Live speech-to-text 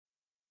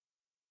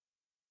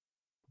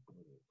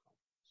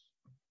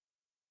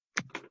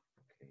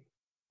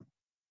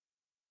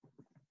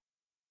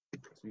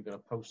we're going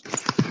to post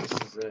this. This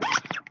is a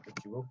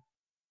duo.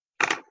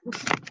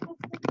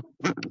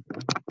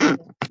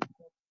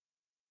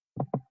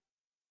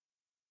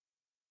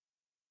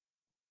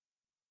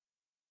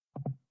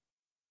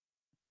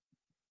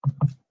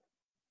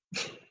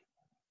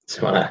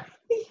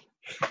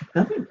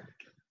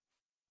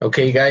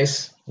 Okay,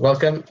 guys,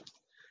 welcome.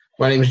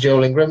 My name is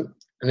Joel Ingram,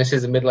 and this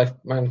is the Midlife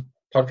Man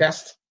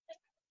podcast.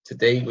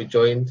 Today, we're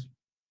joined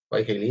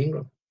by Hayley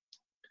Ingram,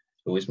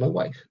 who is my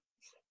wife,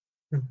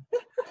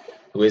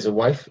 who is a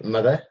wife,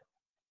 mother,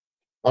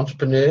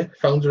 entrepreneur,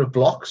 founder of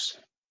Bloxx,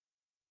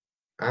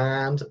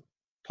 and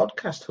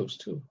podcast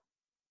host too.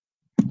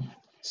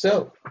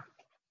 So,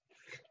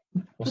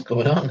 what's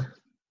going on?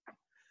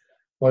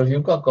 What have you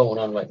got going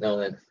on right now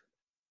then?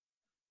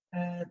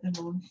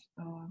 The launch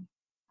of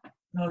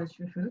Knowledge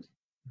for Food,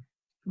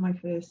 my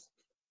first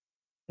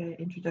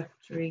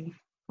introductory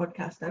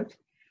podcast out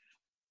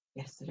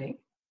yesterday.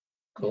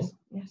 Cool.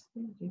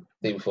 Yesterday.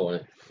 Day before,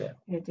 isn't it?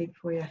 Yeah, day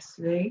before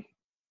yesterday.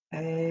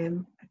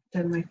 I've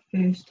done my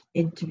first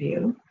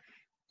interview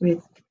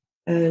with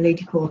a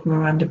lady called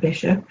Miranda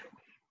Bishop,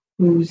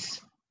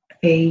 who's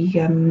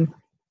a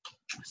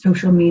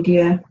social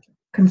media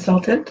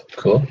consultant.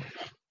 Cool.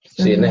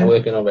 So you're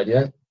networking already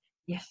then?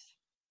 Yes.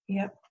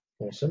 Yep.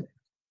 Awesome.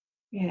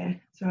 Yeah.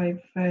 So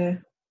I've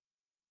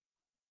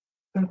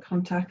got to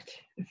contact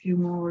a few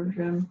more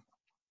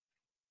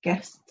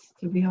guests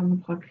to be on the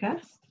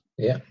podcast.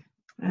 Yeah.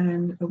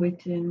 And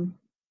awaiting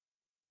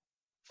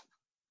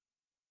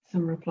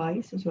some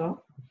replies as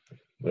well.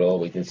 We're all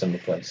waiting some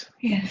replies.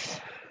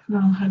 Yes. And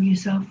I'll have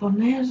yourself on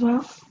there as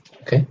well.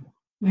 Okay.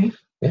 Right.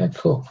 Yeah,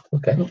 cool.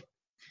 Okay. Cool.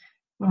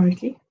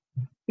 Alrighty.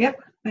 Yep.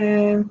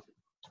 I've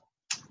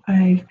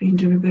been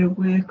doing a bit of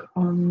work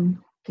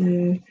on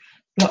the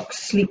Bloxx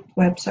Sleep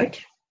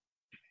website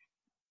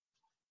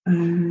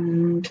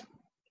and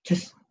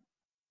just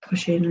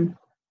pushing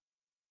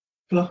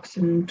Bloxx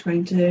and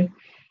trying to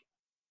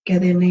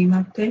get their name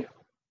out there.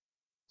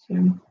 So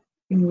I've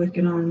been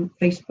working on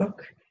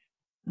Facebook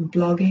and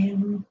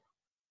blogging,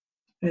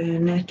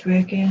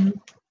 networking.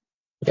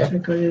 Yeah. So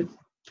I've got to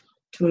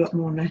do a lot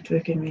more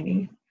networking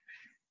really.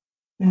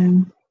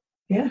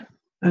 Yeah,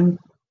 and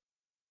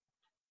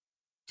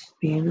just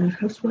being a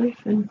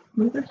housewife and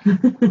mother.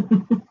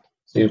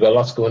 So you've got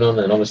lots going on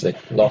then, obviously.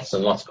 Lots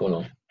and lots going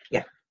on.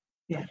 Yeah.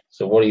 Yeah.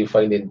 So what are you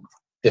finding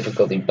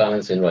difficulty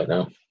balancing right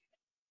now?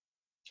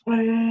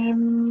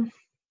 Well,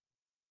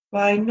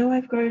 I know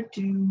I've got to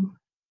do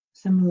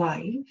some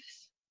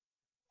lives.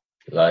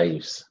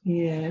 Lives.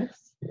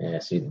 Yes. Yeah,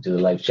 so you do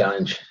the live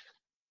challenge.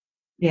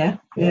 Yeah.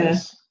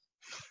 Yes.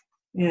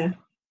 Yeah.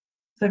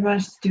 So I've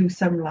managed to do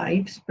some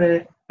lives,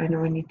 but I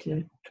know I need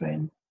to try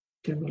and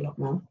do a lot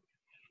more.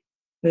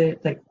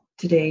 But like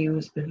today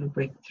was a bit of a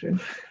breakthrough.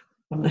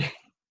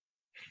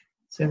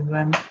 So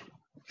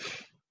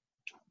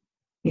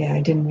yeah,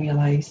 I didn't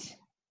realise.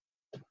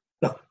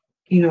 Well,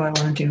 I want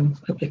to do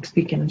public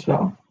speaking as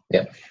well.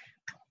 Yeah.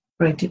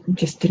 But I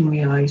just didn't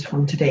realise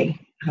from today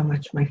how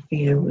much my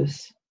fear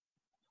was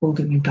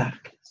holding me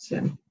back.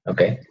 So.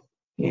 Okay.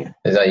 Yeah.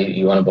 Is that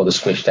you on about the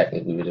squish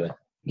technique we were doing?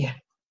 Yeah.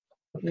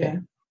 Okay.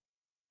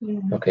 Yeah.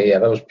 Okay, yeah,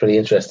 that was pretty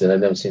interesting.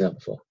 I've never seen that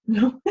before.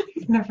 No,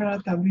 I've never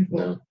had that before.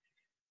 No.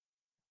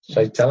 Should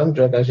I tell them?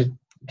 Do you reckon I should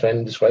try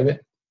and describe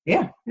it?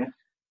 Yeah.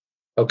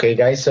 Okay,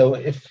 guys, so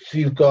if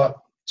you've got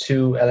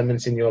two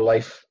elements in your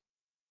life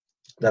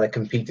that are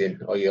competing,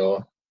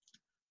 or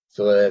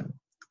so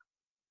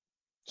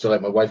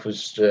like my wife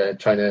was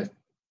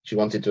she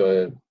wanted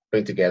to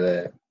bring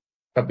together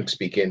public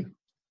speaking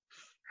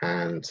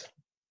and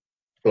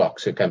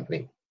Bloxx, her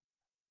company.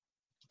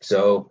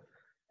 So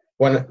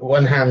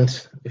one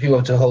hand, if you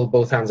were to hold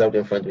both hands out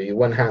in front of you,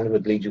 one hand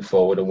would lead you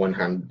forward and one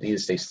hand either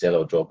stay still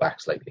or draw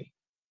back slightly.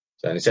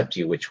 So and it's up to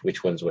you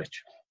which one's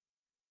which.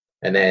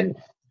 And then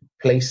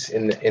place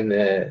in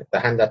the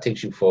hand that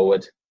takes you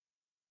forward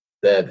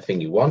the thing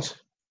you want,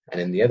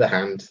 and in the other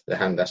hand, the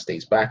hand that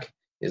stays back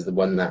is the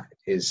one that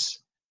is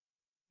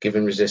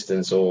giving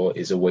resistance or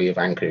is a way of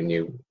anchoring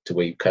you to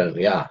where you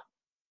currently are.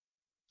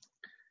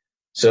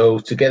 So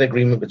to get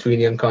agreement between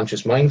the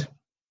unconscious mind,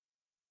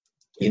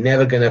 you're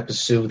never going to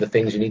pursue the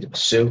things you need to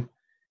pursue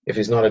if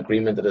it's not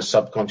agreement at a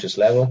subconscious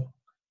level,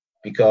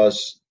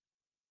 because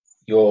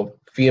your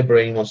fear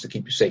brain wants to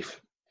keep you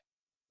safe.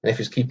 And if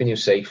it's keeping you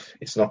safe,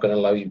 it's not going to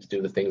allow you to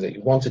do the things that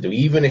you want to do,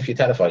 even if you're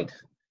terrified,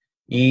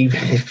 even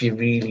if you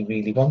really,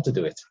 really want to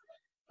do it.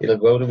 It'll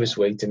go out of its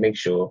way to make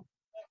sure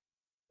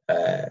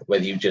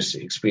whether you just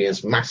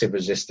experience massive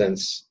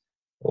resistance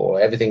or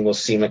everything will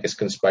seem like it's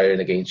conspiring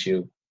against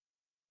you.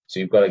 So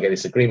you've got to get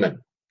this agreement.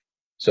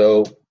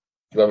 So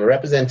you have a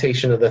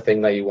representation of the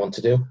thing that you want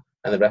to do,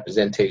 and the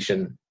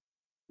representation,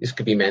 this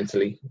could be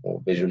mentally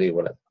or visually,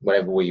 or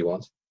whatever way you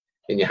want,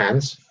 in your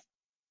hands.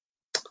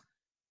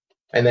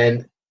 And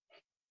then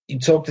you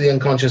talk to the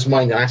unconscious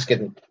mind and ask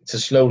it to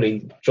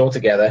slowly draw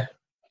together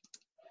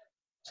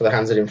so the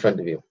hands are in front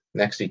of you,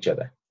 next to each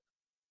other.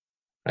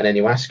 And then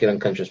you ask your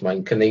unconscious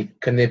mind, can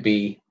there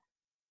be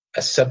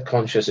a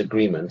subconscious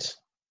agreement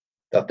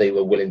that they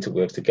were willing to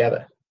work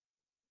together?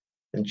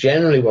 And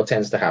generally what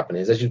tends to happen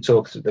is, as you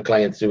talk to the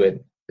client through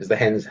it, is the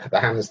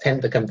hands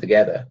tend to come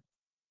together.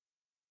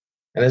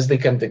 And as they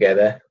come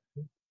together,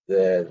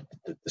 the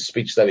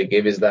speech that we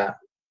give is that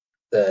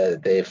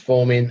they're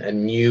forming a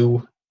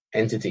new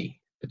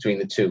entity between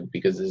the two,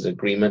 because there's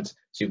agreement.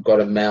 So you've got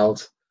to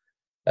meld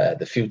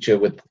the future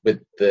with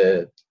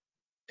the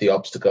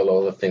obstacle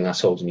or the thing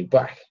that's holding you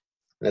back.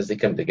 And as they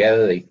come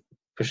together, they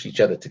push each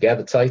other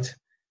together tight.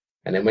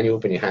 And then when you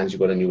open your hands,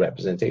 you've got a new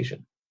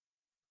representation.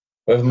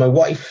 However, my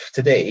wife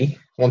today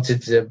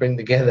wanted to bring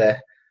together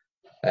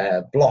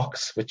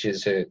Bloxx, which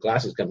is her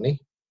glasses company,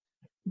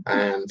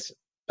 and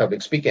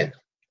public speaking.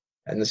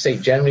 And they say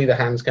generally the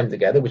hands come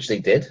together, which they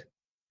did.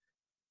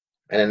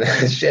 And then,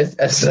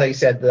 as I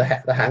said,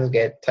 the hands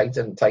get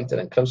tighter and tighter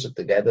and closer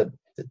together,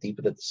 the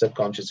deeper the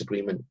subconscious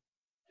agreement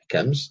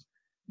becomes.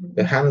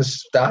 The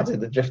hands started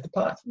to drift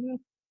apart.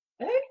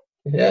 Hey?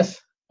 Yes,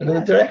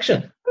 another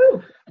direction.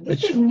 Oh,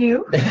 this is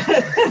new.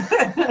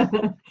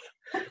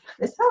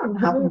 This hasn't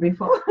happened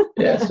before.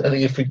 Yes, I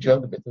think it freaked you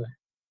out a bit, didn't it?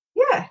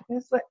 Yeah,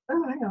 it's like,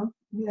 oh, hang on.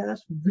 Yeah,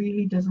 that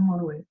really doesn't want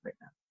to work right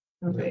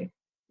now. Okay,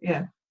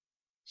 yeah.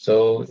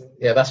 So,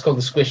 yeah, that's called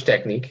the squish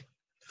technique.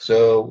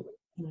 So,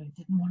 No, it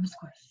didn't want to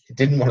squish. it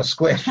didn't want to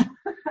squish,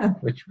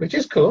 which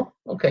is cool.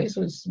 Okay,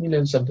 so we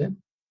learned something.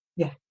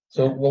 Yeah.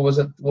 So, Yeah. what was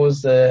it? What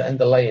was the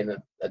underlying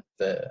of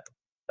the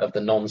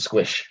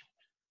non-squish?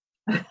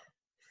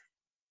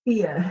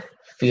 Fear.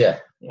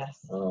 Fear.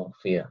 Yes. Oh,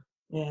 fear.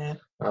 Yeah.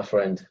 Our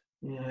friend.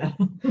 Yeah.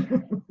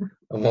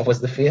 And what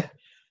was the fear?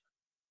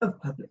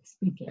 Of public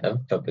speaking.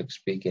 Of public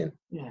speaking.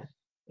 Yeah.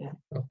 Yeah.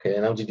 Okay,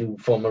 and how did you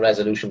form a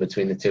resolution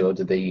between the two?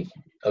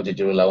 How did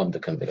you allow them to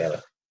come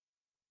together?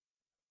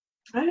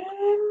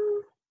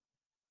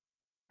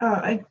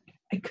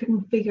 I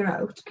couldn't figure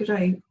out,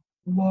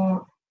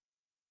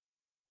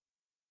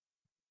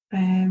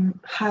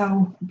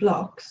 how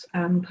Bloxx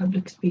and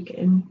public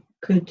speaking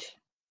could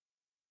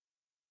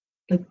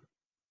like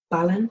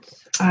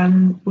balance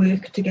and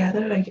work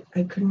together.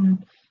 I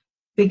couldn't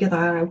figure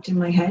that out in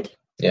my head.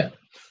 Yeah.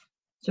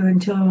 So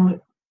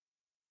until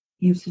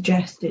you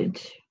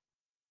suggested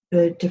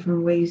the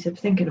different ways of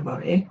thinking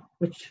about it,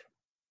 which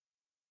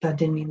that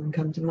didn't even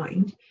come to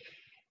mind.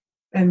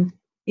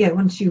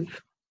 Once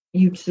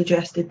you've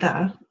suggested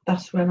that,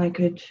 that's when I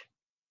could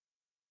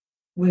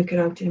work it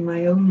out in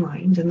my own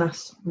mind, and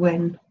that's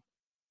when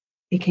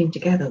it came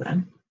together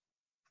then.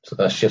 So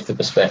that shift of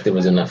perspective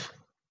was enough.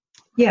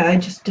 Yeah, I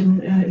just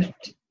didn't, I'm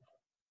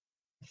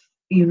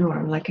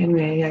like,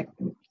 anyway, I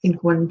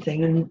think one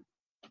thing and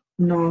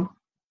not,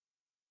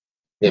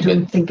 I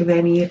don't think of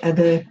any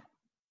other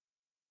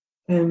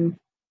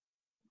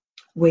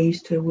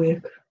ways to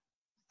work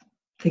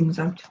things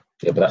out.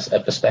 Yeah, but that's a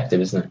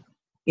perspective, isn't it?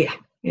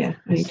 Yeah,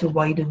 I need to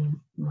widen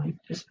my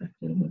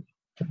perspective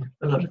of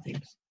a lot of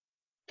things.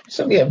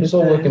 So yeah, it's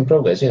all work in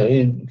progress.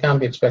 You can't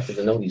be expected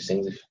to know these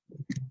things if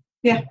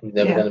you've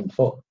never done it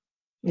before.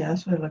 Yeah,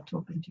 that's why I like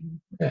talking to you.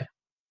 Yeah,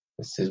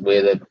 this is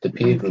where the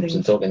peer groups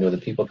and talking to other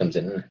people comes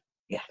in, isn't it?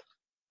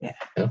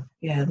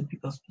 Yeah, the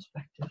people's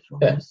perspective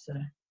is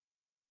a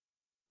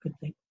good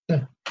thing.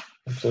 Yeah,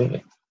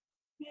 absolutely.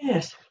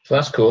 Yes. So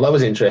that's cool. That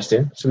was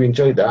interesting. So we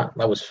enjoyed that.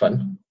 That was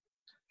fun.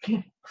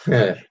 Yeah.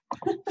 Yeah.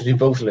 We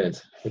both learned,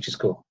 which is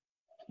cool.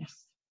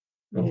 Yes.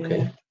 Okay.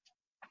 Yeah.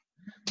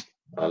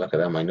 Oh, look at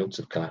that. My notes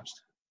have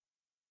collapsed.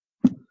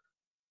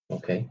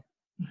 Okay.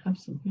 I have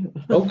some here.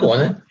 Oh, go on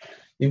then.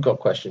 You've got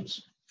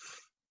questions.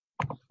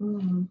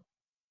 Who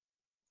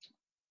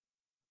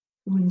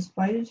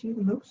inspires you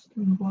the most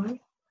and why?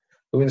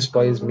 Who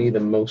inspires me the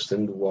most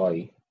and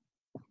why?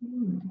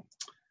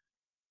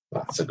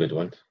 That's a good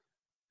one.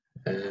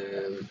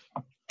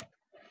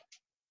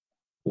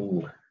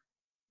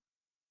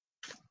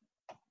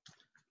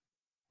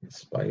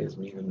 Inspires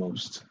me the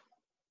most.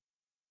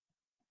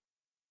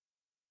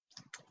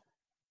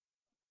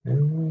 A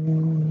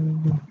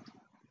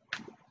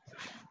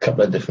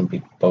couple of different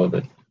people,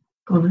 probably.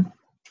 Go on then.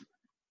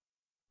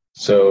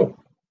 So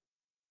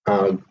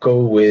I'll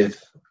go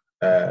with.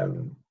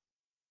 Do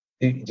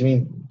you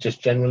mean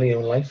just generally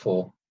in life,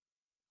 or?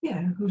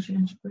 Yeah, who's your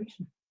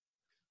inspiration?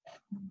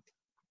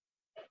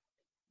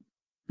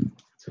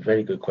 It's a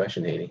very good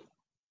question, Hayley.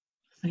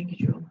 Thank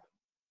you, John.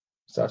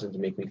 Starting to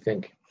make me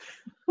think.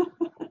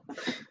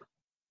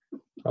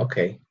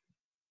 Okay.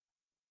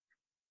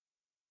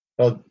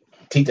 Well,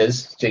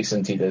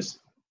 Jason Titas,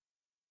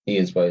 he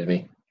inspires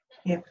me.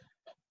 Yeah.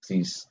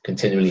 He's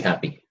continually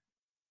happy.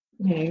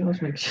 Yeah, he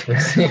always makes sure.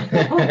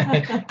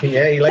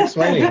 Yeah, he likes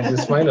smiling. He's a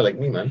smiler like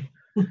me, man.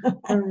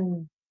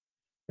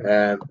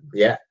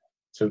 Yeah.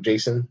 So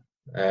Jason,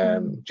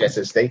 Jess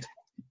Estate.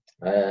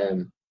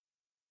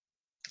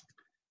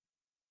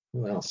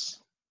 Who else?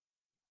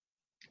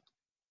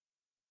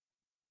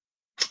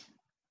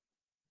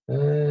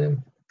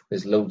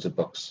 There's loads of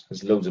books.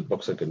 There's loads of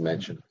books I could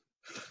mention,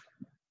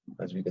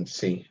 as we can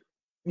see.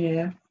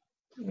 Yeah.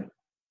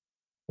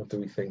 What do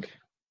we think?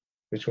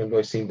 Which one do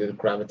I seem to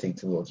gravitate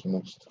towards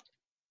most?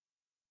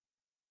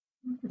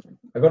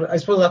 I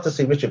suppose I have to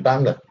say Richard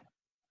Bandler,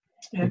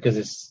 because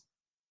it's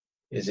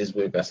his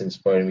work that's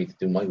inspiring me to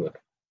do my work.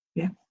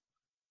 Yeah.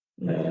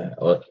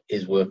 or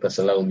is work that's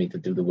allowing me to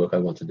do the work I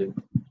want to do.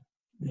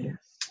 Yes.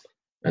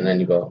 And then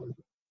you got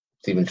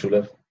Stephen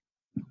Truelove.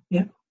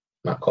 Yeah.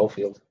 Matt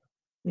Caulfield.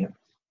 Yeah.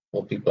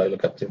 All people I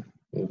look up to.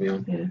 Moving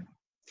on. Yeah.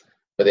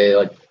 But they're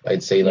like,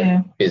 I'd say,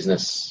 like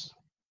business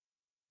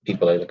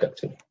people I look up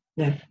to.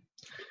 Yeah.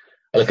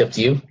 I look up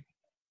to you.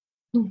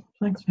 Oh,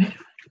 thanks, man.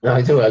 No,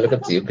 I do. I look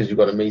up to you because you've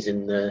got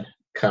amazing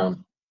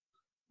calm.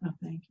 Oh,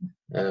 thank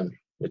you.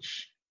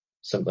 Which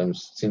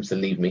sometimes seems to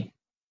leave me.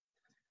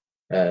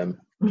 Yeah,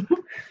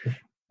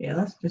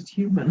 that's just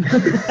human.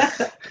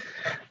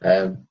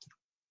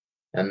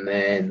 And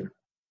then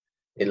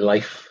in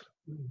life,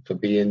 for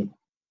being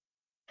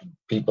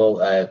people,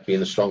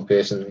 being a strong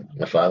person,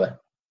 my father.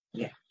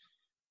 Yeah.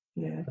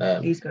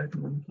 Yeah. He's got to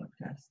come on the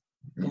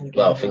podcast.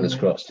 Well, fingers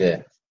crossed.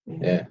 Yeah.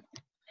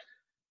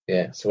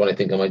 So when I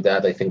think of my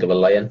dad, I think of a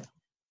lion.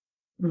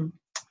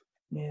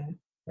 Yeah.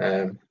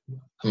 And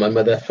my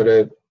mother for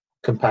her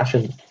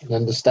compassion and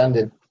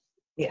understanding.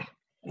 Yeah.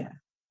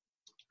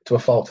 To a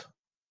fault.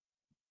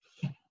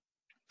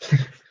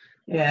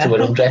 Yeah. To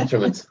her own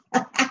detriment.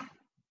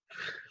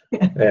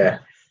 Yeah.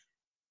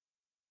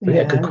 But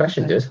yeah, good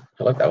question, dude.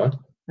 I like that one.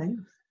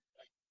 Thanks.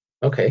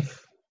 Okay.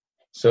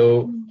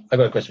 So I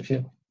got a question for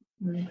you.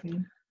 Okay.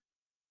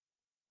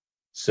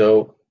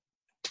 So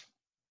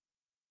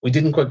we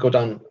didn't quite go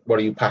down what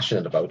are you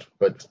passionate about,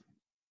 but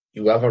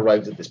you have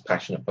arrived at this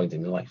passionate point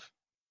in your life.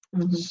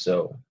 Mm-hmm.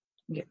 So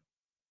yeah.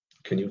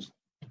 Can you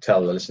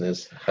tell the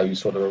listeners how you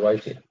sort of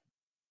arrived here?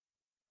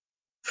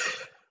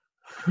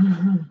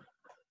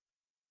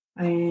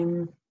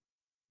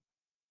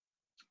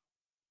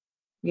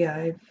 Yeah,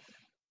 I've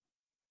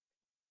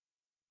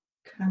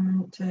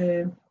come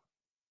to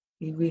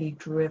be really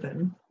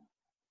driven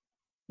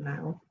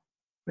now,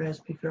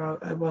 whereas before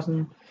I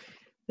wasn't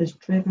as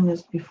driven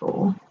as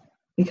before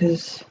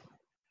because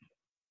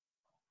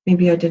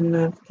maybe I didn't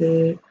have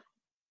the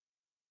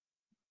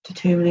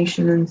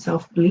determination and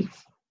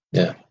self-belief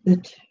that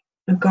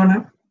I've got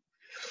now,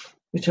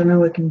 which I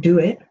know I can do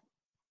it.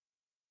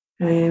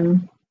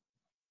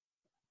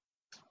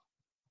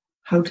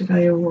 How did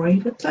I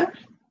arrive at that?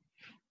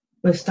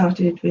 Well, I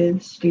started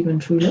with Stephen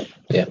Truelove.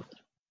 Yeah.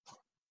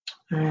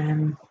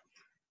 Well,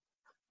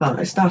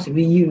 I started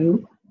with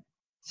you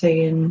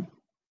saying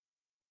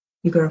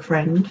you got a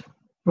friend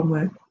from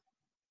work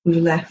who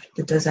left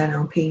that does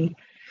NLP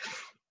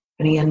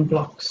and he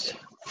unblocks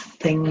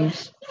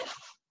things,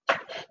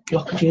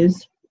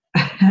 blockages.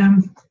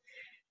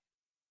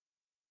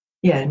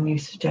 And you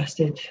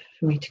suggested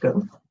for me to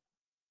go.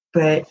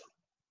 But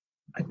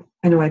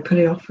I know I put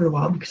it off for a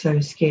while because I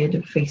was scared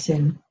of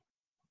facing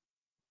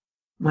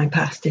my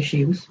past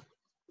issues.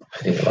 I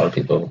think a lot of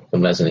people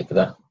can resonate with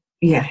that.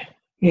 Yeah.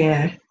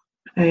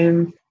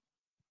 But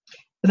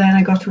then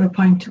I got to a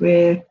point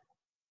where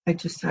I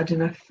just had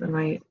enough and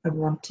I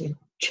wanted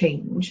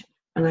change,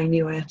 and I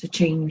knew I had to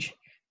change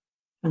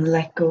and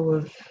let go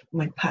of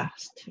my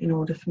past in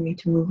order for me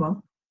to move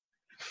on.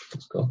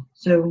 That's cool.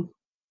 So,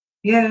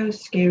 yeah, it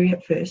was scary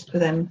at first, but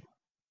then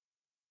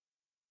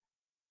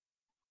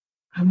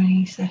how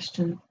many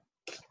sessions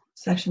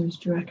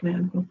do you reckon I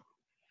had?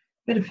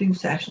 I had a few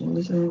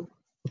sessions. And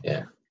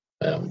 6.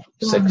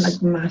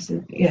 Like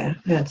massive, I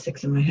had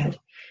 6 in my head.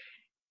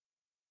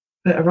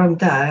 But around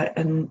that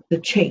and the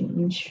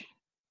change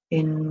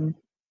in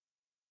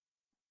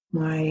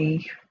my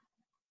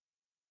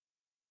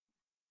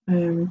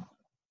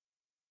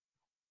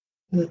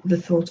the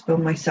thoughts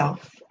about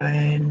myself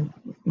and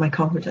my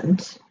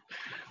confidence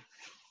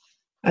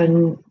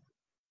and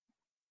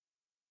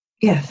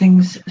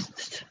things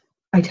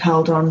I'd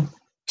held on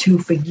to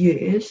for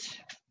years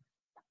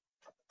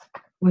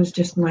was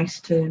just nice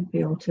to be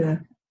able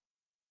to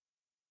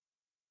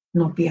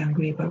not be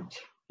angry about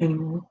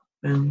anymore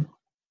and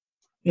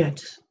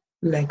just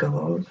let go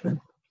of. And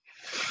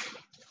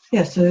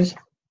so there's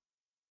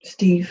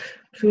Steve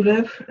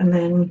Truelove, and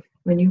then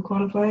when you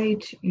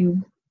qualified,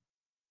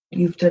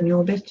 you've done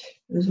your bit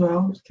as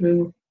well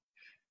through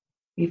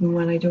even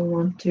when I don't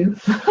want to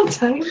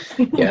sometimes.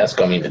 Yeah, that's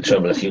got me into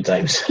trouble a few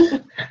times.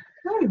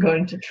 I'm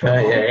going to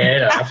trouble.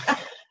 Whatever.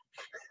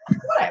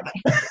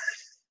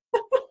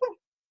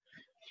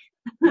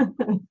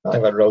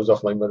 I've had rose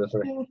off my mother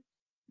for it.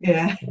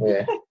 Yeah.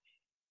 Yeah.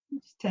 You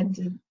just tend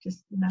to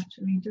just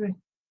naturally do it.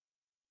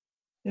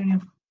 Don't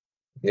you?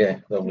 Yeah,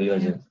 don't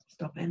realise it.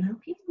 Stop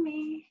NLPing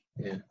me.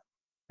 Yeah.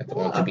 I don't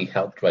want to be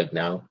helped right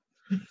now.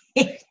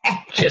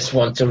 Just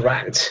want to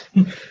rant.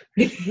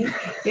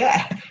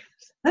 Yeah.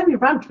 Let me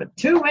rant for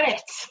 2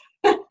 minutes.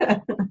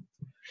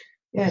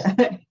 Yeah.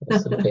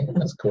 That's okay.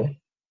 That's cool.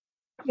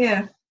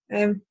 Yeah.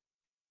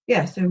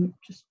 So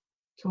just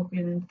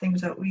talking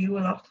things out with you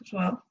a lot as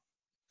well.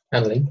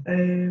 And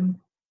Elaine.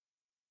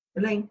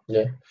 Elaine.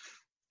 Yeah.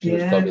 She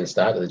was probably the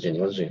start of the journey,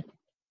 wasn't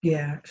she?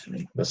 Yeah,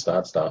 actually. The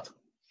start.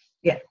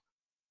 Yeah.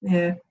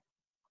 Yeah.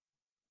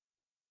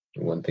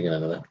 One thing and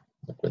another.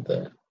 Like with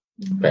the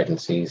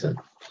pregnancies and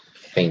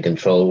pain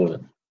control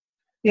and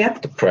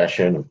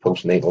depression and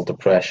postnatal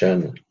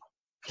depression.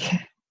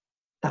 Yeah.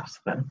 That's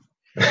fun.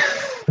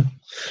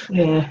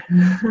 Yeah.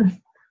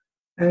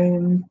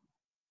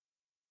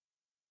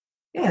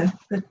 yeah,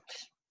 but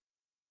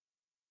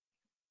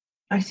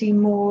I see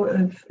more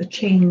of a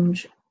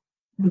change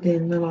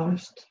within the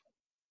last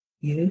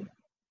year,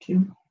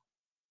 2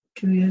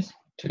 years.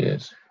 2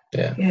 years.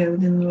 Yeah. Yeah,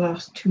 within the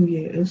last 2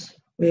 years,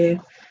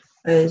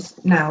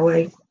 whereas now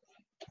I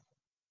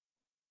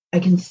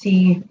can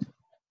see,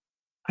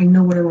 I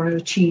know what I want to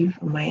achieve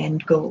on my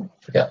end goal.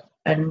 Yeah.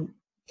 And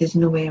there's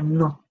no way I'm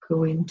not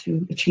going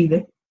to achieve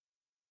it.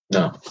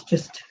 No. It's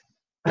just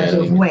as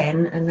of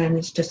when, and then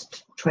it's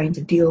just trying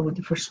to deal with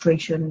the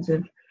frustrations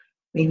of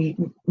maybe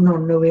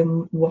not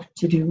knowing what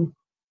to do.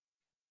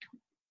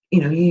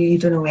 You know, you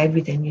don't know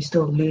everything, you're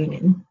still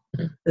learning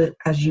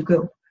as you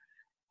go.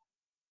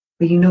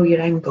 But you know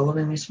your end goal,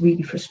 and it's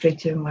really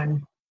frustrating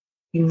when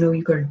you know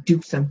you've got to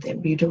do something,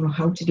 but you don't know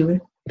how to do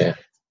it. Yeah.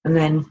 And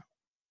then,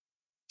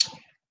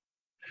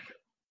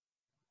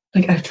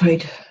 like, I've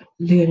tried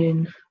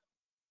learning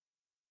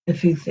a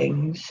few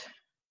things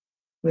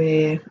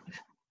where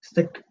it's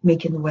like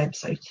making the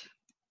website.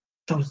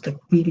 That was like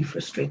really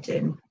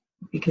frustrating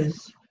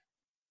because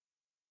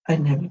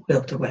I'd never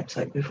built a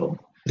website before.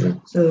 Yeah.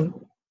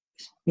 So,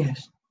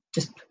 yes,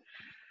 just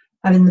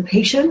having the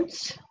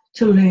patience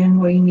to learn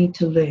what you need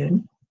to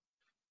learn,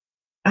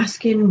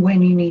 asking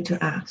when you need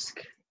to ask,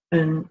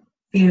 and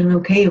feeling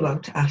okay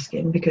about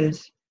asking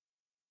because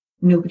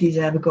nobody's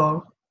ever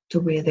got to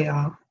where they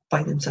are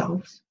by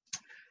themselves.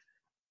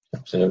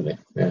 Absolutely,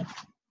 yeah.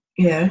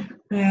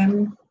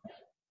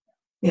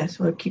 Yeah,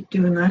 so I keep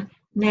doing that.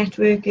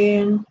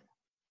 Networking,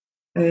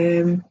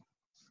 yeah,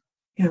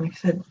 like I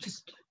said,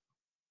 just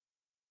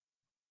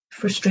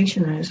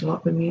frustration is a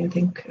lot with me, I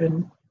think,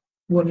 and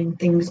wanting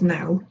things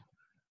now,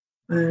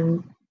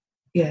 and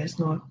yeah, it's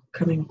not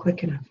coming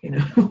quick enough, you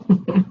know.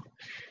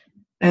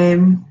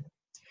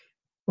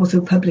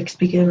 Also, public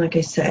speaking, like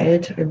I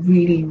said, I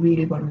really,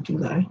 really want to do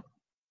that,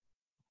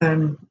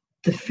 and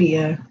the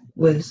fear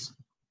was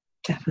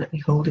definitely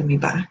holding me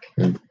back.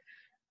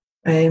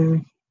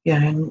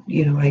 Yeah, and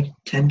you know, I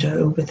tend to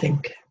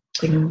overthink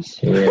things.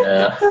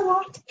 Yeah, a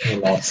lot.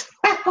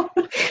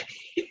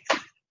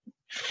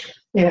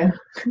 Yeah.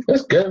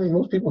 That's good. I mean,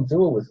 most people do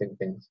overthink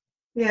things.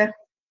 Yeah.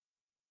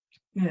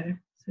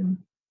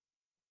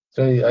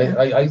 So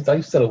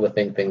I still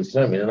overthink things.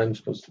 You know what I mean? And I'm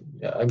supposed to.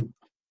 Yeah, I'm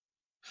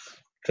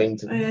trained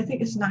to. I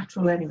think it's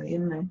natural anyway,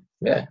 isn't it?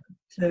 Yeah.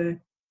 So.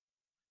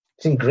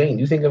 It's ingrained.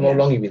 You think of how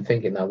long you've been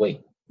thinking that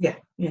way. Yeah.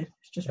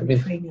 It's just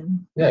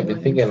training. Yeah, I've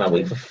been thinking that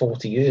way for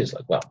 40 years.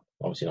 Like, well,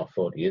 obviously not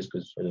 40 years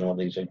because I don't know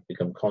what age I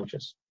become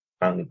conscious.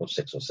 Apparently, about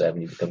 6 or 7,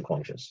 you become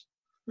conscious.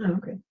 Oh,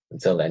 okay.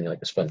 Until then, you're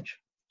like a sponge.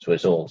 So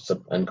it's all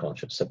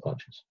unconscious,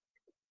 subconscious.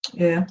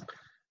 Yeah.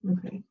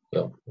 Okay.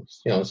 So,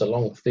 it's a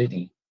long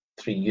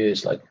 33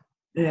 years, like,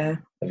 of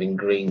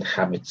ingrained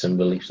habits and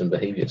beliefs and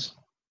behaviors.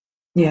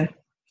 Yeah.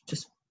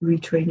 Just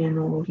retraining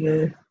all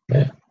your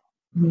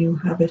new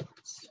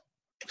habits.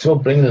 It's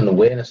about bringing an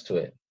awareness to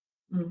it.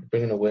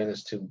 Bringing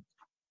awareness to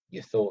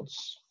your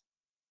thoughts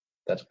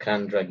that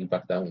can drag you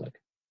back down, like.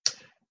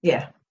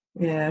 Yeah.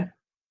 I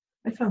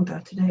found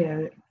that today.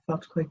 I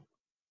felt quite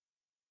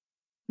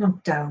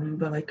not down,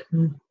 but like,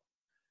 I'm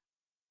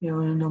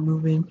not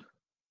moving.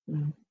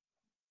 I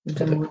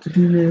don't know what to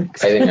do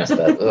next. I think that's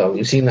that. Oh,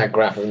 you've seen that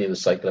graph, haven't you? The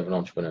cycle of an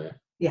entrepreneur.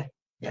 Yeah.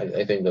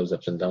 I think those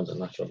ups and downs are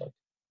natural, like.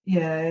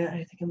 Yeah, I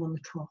think I'm on the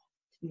trough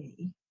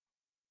today,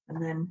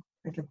 and then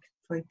I'd like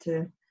try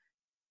to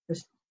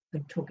just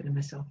like talking to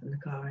myself in the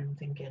car and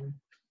thinking,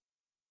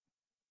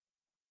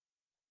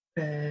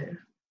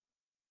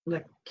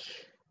 like,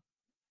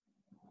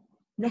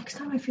 next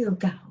time I feel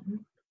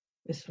down,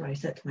 this is what I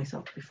said to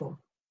myself before.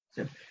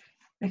 So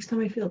next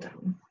time I feel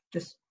down,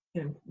 just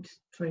try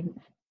and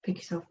pick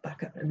yourself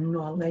back up and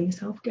not let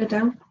yourself get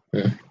down,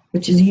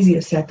 which is easier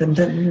said than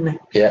done, isn't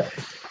it? Yeah,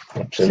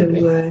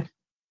 absolutely. So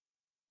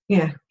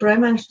but I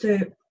managed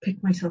to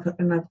pick myself up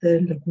and have the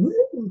like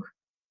woo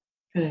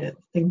kind of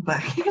thing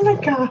back in the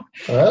car.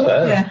 Oh,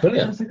 that's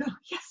brilliant. I was like, oh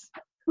yes,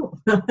 cool.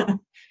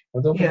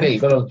 Well, don't forget,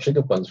 you've got all the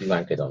trigger points we've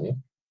anchored on you.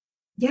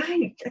 Yeah,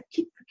 I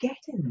keep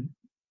forgetting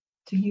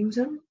to use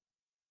them.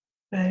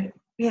 But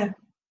I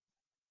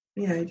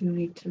do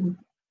need to.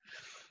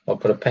 I'll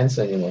put a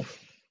pencil in your mouth.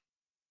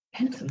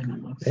 Pencil in my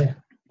mouth? Yeah,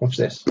 watch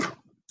this.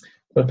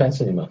 Put a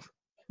pencil in your mouth.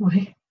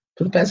 Why?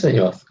 Put a pencil in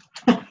your mouth.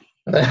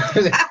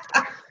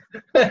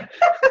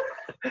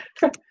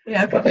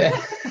 Yeah, okay.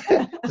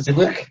 Does it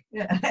work?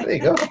 Yeah. There you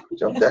go.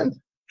 Job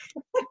done.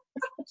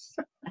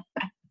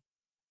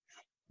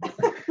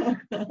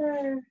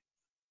 Where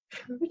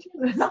did you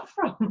learn that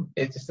from?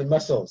 It's just the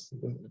muscles.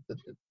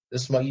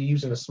 You're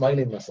using the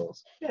smiling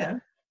muscles. Yeah.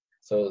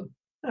 So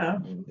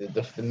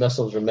the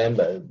muscles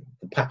remember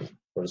the pattern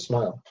for a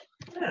smile.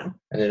 Yeah.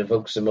 And it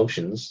evokes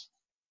emotions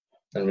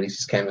and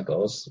releases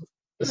chemicals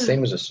the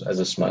same as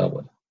a smile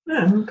would.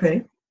 Oh,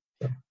 okay.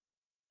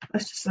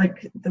 That's just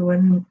like the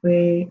one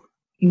where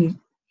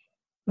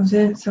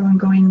someone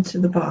going to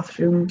the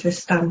bathroom,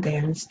 just stand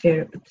there and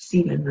stare up at the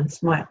ceiling and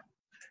smile.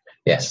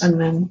 Yes.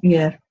 And then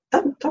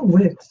that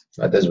works.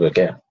 That does work,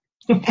 yeah.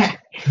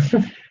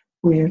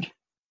 Weird.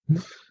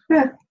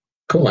 Yeah.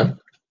 Cool, man.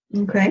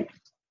 Okay.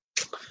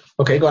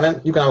 Okay, go on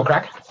then. You can have a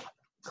crack.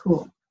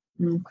 Cool.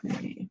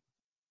 Okay.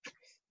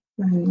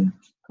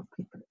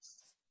 Copy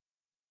this.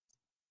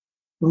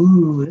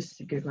 Ooh, this is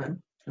a good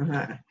one.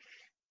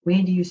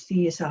 Where do you see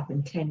yourself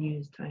in 10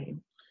 years'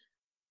 time?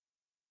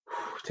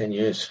 10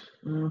 years.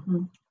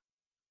 Mm-hmm.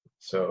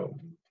 So,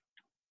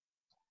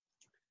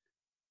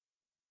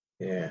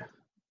 yeah,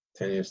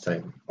 10 years'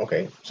 time.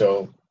 Okay,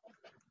 so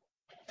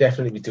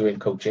definitely be doing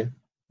coaching.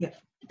 Yeah.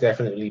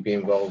 Definitely be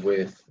involved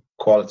with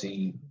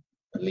quality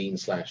lean /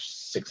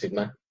 Six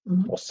Sigma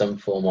or some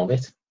form of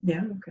it.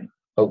 Yeah, okay.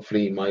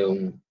 Hopefully my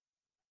own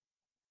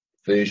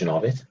version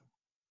of it.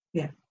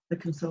 Yeah, the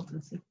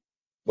consultancy.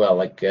 Well,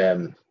 like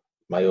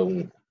my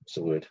own, what's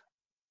the word?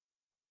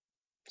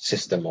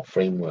 System or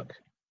framework.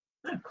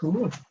 Oh,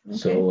 cool. Okay.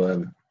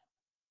 So,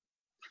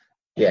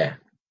 yeah,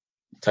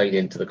 tied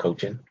into the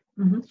coaching.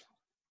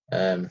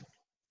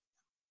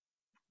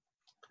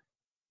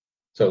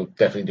 So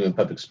definitely doing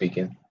public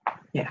speaking.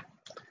 Yeah.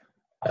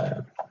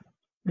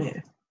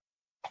 Yeah.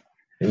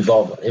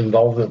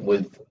 Involvement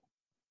with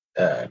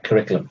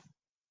curriculum.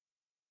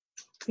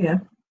 Yeah.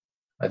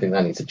 I think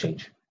that needs to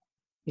change.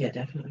 Yeah,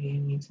 definitely.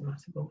 It needs a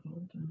massive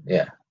overhaul.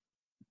 Yeah.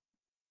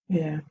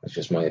 Yeah. That's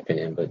just my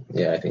opinion, but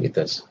yeah, I think it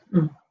does.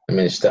 I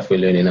mean, it's stuff we're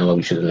learning now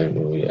we should have learned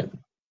when we were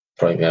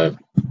primary.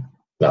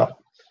 Well,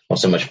 not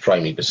so much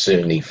primary, but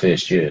certainly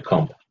first year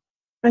comp.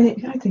 I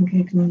think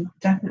it can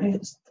definitely,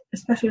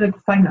 especially like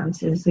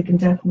finances, they can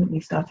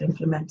definitely start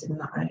implementing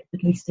that,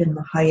 at least in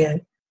the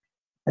higher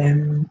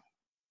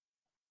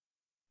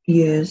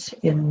years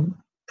in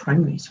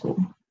primary school.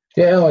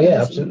 Yeah, oh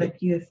yeah, absolutely.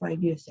 Like year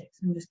 5, year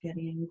 6, and just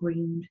getting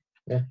ingrained.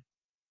 Yeah.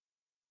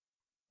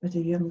 At a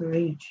younger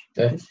age.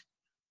 Yeah. Because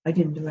I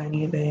didn't do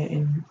any of it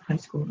in high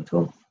school at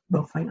all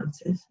about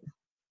finances.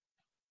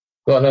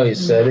 Well, no,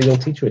 they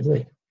don't teach it, do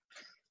they?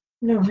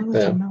 No, I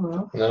don't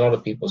know. And a lot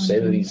of people say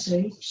that these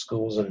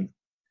schools and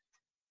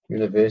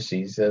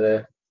universities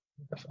are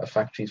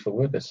factories for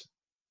workers.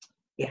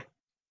 Yeah.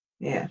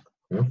 Yeah.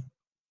 Hmm?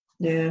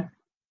 Yeah.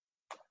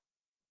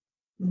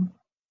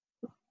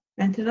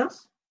 Anything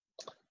else?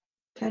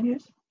 10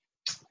 years?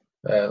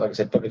 Like I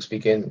said, public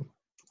speaking,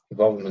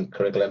 involvement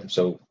curriculum,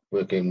 so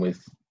working with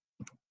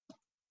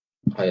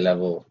high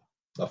level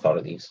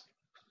authorities.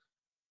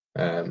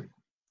 I'd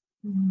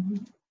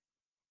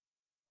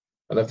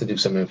love to do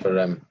something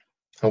for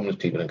homeless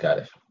people in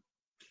Cardiff,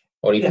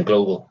 or even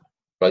global.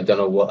 But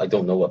I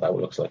don't know what that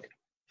looks like.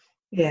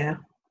 Yeah.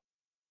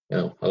 You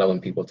know,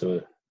 allowing people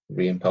to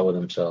re-empower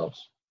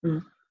themselves,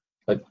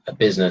 like a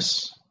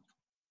business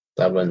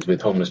that runs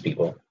with homeless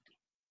people.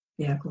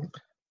 Yeah, cool.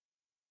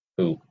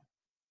 Who,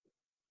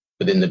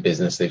 within the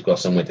business, they've got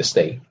somewhere to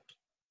stay.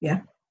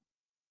 Yeah.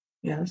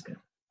 Yeah, that's good.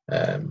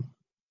 And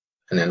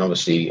then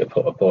obviously a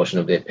portion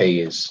of their pay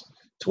is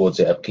towards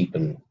their upkeep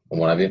and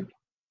what have you.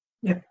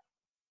 Yeah.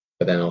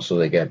 But then also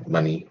they get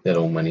money, their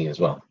own money as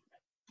well.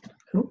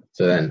 Cool.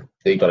 So then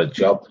they've got a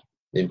job,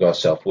 they've got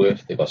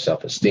self-worth, they've got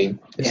self-esteem,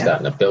 they're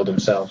starting to build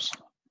themselves.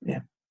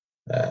 Yeah.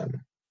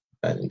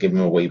 And give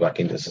them a way back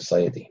into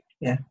society.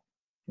 Yeah.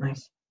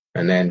 Nice.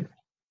 And then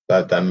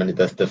that money,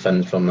 the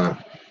funds from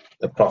that,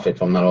 the profit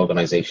from that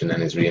organisation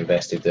then is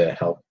reinvested to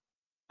help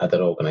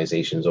other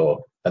organisations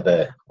or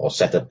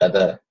set up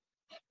other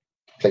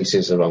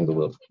places around the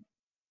world.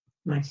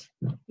 Nice.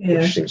 Yeah.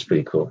 Which seems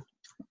pretty cool.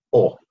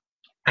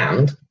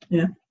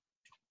 Yeah.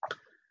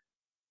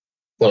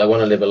 Well, I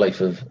want to live a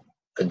life of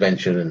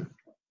adventure and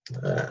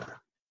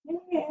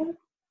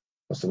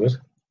what's the word?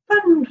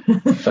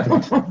 Fun.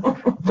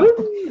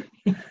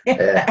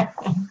 Yeah.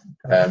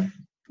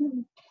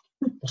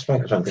 What's my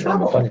trying to think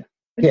of fun?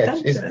 Yeah,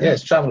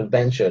 it's travel,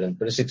 adventure,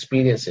 but it's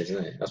experiences,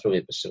 isn't it? That's what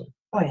we're pursuing.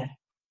 Oh yeah.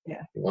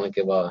 Yeah. We want to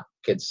give our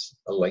kids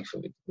a life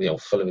of,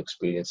 full of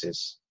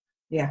experiences.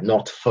 Yeah.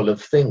 Not full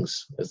of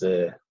things, as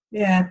the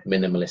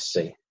minimalists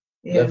say.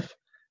 Yeah.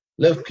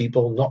 Love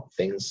people, not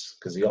things,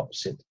 because the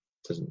opposite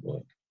doesn't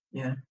work.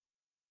 Yeah.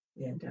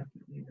 Yeah,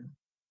 definitely.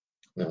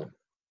 No.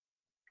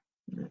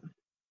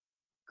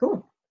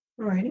 Cool.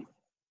 Alrighty.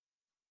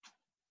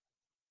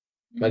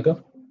 Can I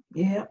go?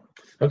 Yeah.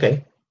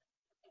 Okay.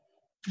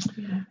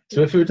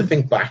 So if we were to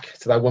think back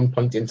to that one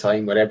point in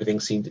time where everything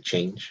seemed to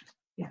change,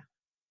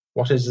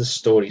 what is the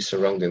story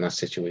surrounding that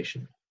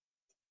situation?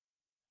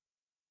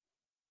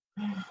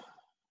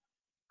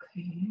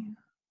 Okay.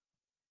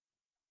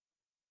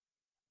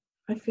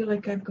 I feel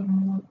like I've got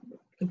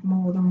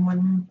more than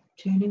one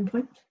turning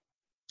point.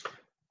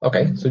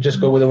 Okay, so just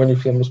go with the one you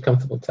feel most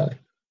comfortable telling.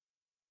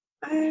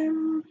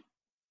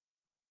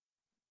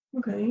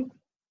 Okay.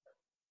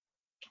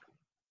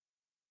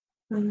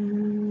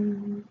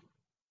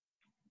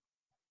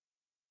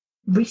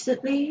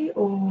 Recently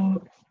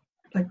or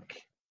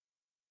like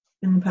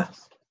in the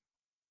past?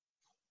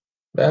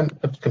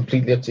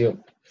 Completely up to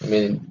you. I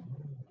mean,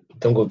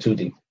 don't go too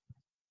deep.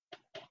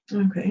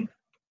 Okay.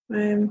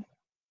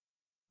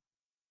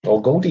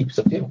 Or go deep, it's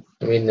up to you.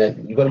 I mean,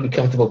 you've got to be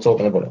comfortable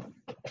talking about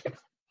it.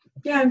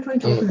 Yeah, I'm fine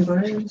talking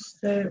about it. It's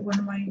one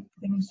of my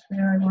things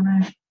where I want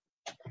to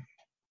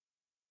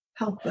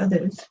help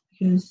others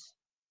because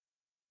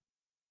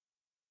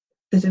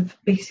have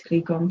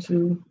basically gone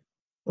through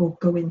or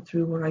going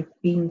through what I've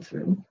been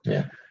through.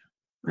 Yeah.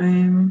 I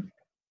know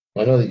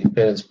that your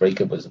parents'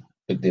 breakup was a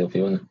big deal for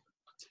you, wasn't it?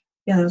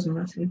 Yeah, that was a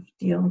massive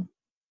deal.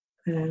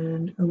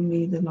 And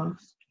only the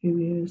last few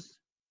years,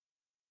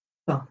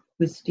 well,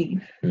 with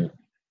Steve,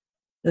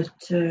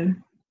 that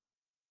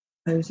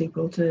I was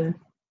able to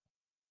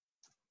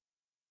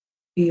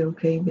be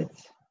okay with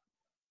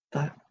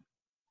that.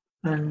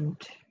 And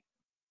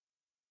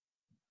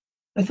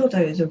I thought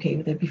I was okay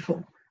with it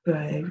before, but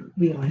I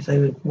realised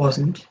I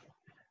wasn't.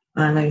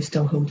 And I was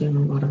still holding a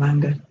lot of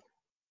anger.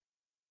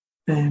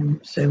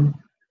 So,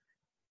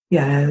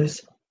 yeah, I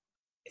was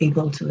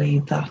able to lay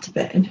that to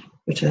bed,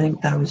 which I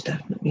think that was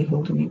definitely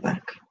holding me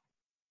back.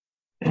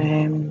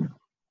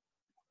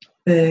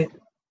 But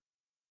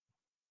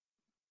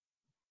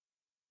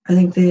I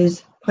think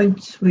there's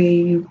points where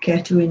you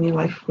get to in your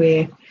life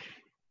where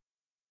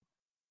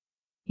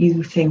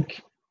you think,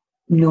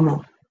 no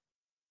more.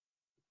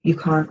 You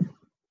can't.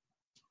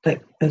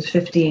 Like, I was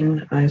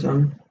 15, I was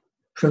on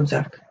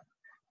Prozac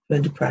for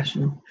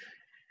depression.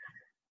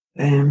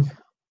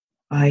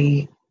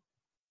 I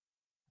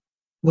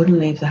wouldn't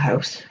leave the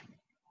house,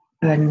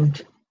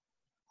 and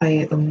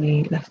I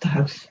only left the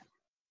house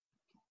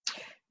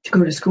to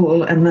go to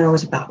school, and I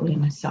was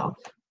battling myself,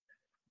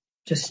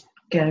 just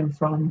getting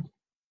from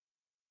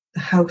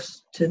the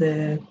house to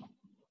the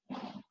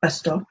bus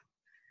stop.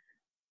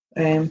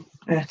 I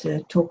had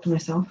to talk to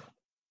myself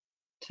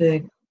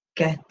to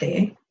get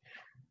there,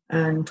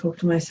 and talk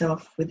to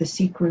myself with the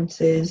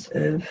sequences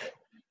of,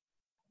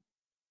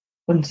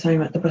 once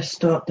I'm at the bus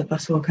stop, the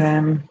bus will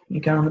come, you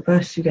get on the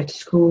bus, you get to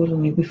school,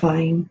 and you'll be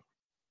fine.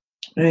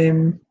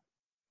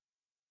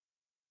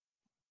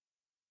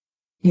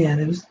 Yeah,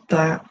 there was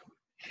that.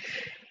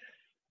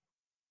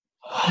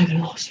 I've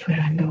lost where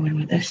I'm going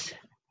with this.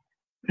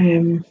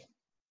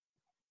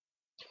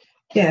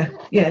 Yeah.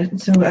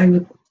 So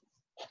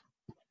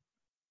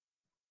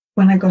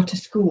when I got to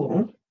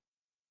school,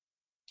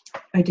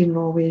 I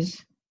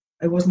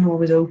wasn't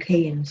always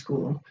okay in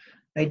school.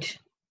 I'd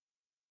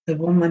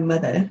warn my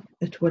mother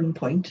at one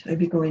point. I'd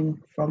be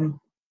going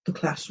from the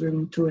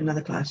classroom to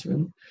another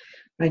classroom.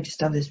 I just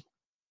have this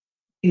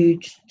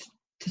urge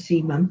to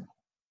see mum.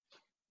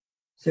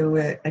 So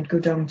I'd go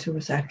down to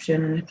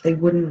reception, and if they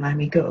wouldn't let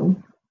me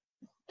go,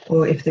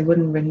 or if they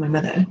wouldn't ring my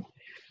mother,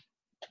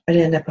 I'd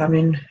end up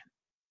having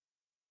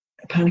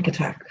a panic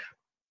attack,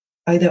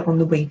 either on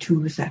the way to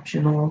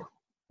reception or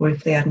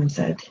if they hadn't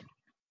said,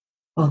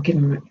 I'll give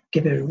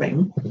it a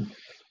ring.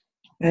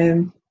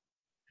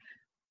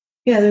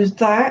 There's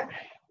that.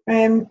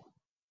 And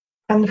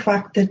the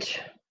fact that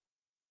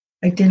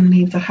I didn't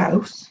leave the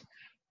house.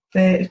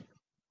 There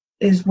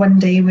is one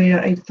day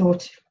where I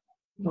thought,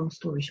 long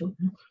story short,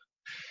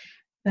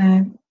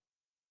 one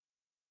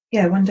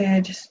day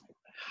I just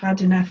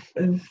had enough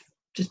of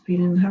just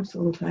being in the house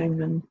all the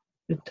time, and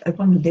I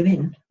wanted to live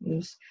in.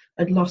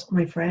 I'd lost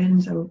my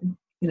friends. I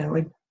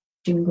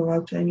didn't go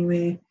out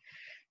anywhere,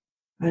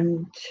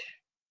 and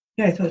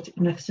I thought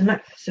enough's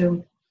enough.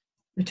 So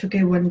I took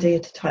it one day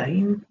at a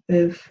time.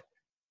 Of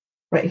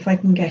right, if I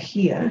can get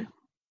here,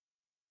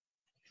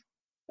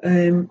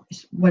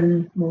 it's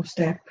one more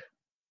step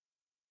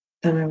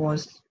than I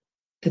was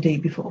the day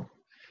before.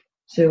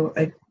 So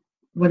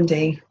one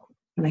day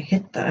when I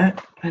hit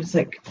that, I was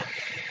like,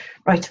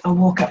 right, I'll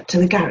walk up to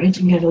the garage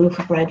and get a loaf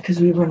of bread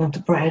because we run out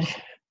of bread.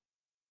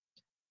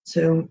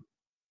 So,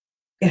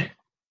 yeah,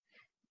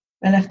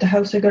 I left the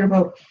house. I got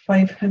about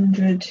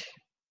 500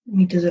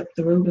 meters up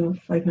the road, or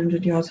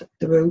 500 yards up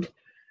the road,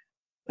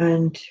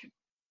 and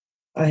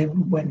I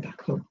went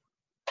back home.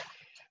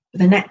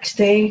 The next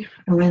day,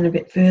 I went a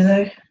bit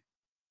further,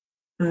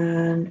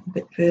 and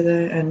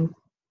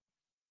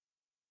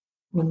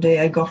one day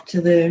I got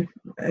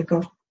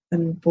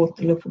and bought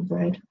the loaf of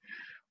bread,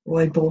 or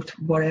I bought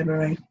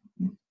whatever. I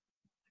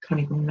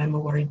can't even remember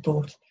what I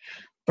bought,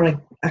 but I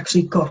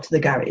actually got to the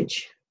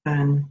garage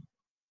and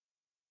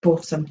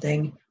bought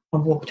something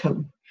and walked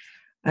home.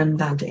 And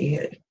that day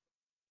it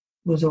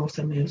was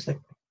awesome. It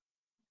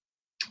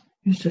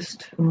was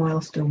just a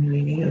milestone,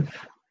 really.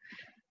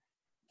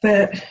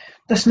 But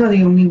that's not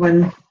the only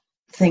one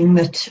thing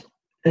that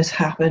has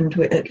happened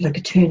with like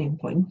a turning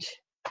point.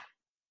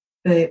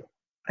 But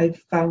I've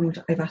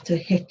found I've had to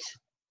hit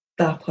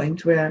that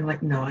point where I'm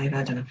like, no, I've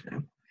had enough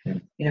now.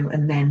 Yeah.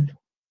 And then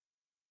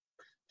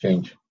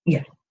change.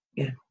 Yeah.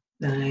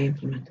 Then I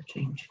implement the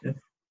change.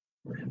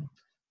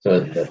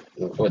 So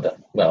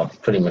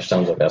pretty much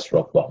sounds like that's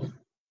rock bottom.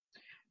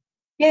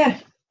 Yeah.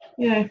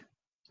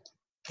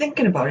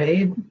 Thinking about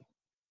it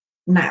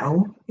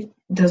now, it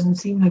doesn't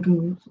seem like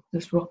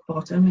this rock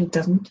bottom. It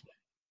doesn't.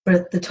 But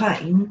at the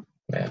time,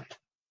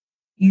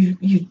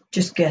 you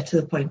just get to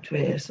the point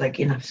where it's like,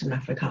 enough's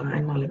enough.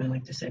 I'm not living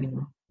like this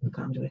anymore. I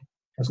can't do it.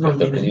 That's not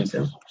living.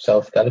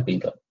 Self-therapy,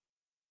 though.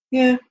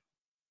 Yeah.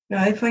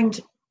 I find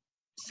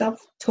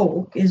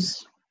self-talk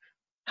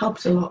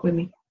helps a lot with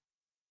me.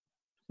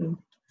 So,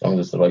 as long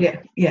as it's the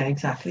right. Yeah,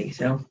 exactly.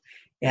 So,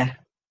 yeah,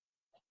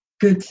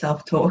 good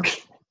self-talk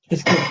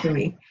is good for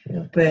me.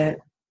 Yeah. But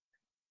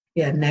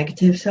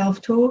negative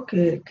self-talk,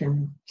 it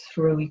can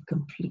throw you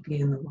completely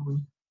in the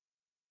wrong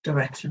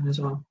direction as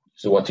well.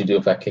 So what do you do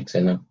if that kicks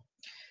in now?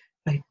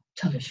 I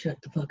tell her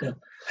shut the fuck up.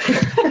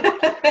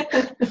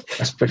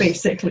 That's pretty.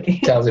 Basically.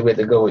 Tells you where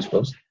to go, I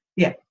suppose.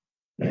 Yeah.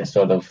 And it's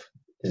sort of,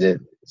 is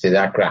it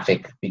that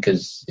graphic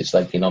because it's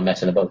like you're not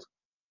messing about?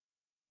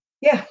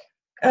 Yeah,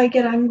 I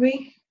get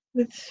angry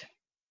with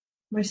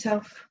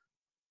myself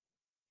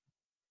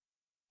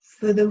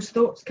for those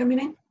thoughts coming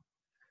in.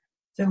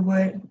 So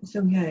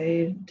yeah,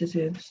 it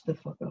deserves the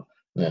fuck off.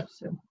 Yeah.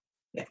 So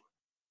yeah.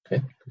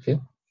 Okay, good for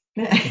you.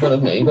 You've got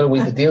a way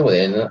to deal with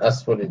it, and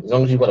that's what. As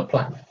long as you've got a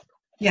plan.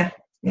 Yeah.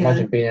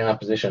 Imagine being in that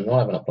position, not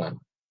having a plan.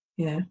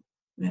 Yeah.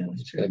 Yeah,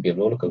 It's going to be a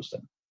roller coaster.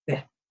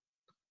 Yeah.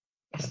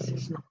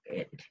 It's not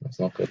good. It's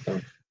not good,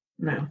 no.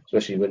 No.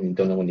 Especially when you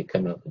don't know when you're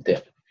coming up the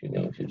dip.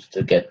 If you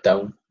to get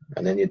down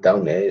and then you're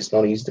down there, it's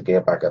not easy to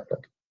get back up.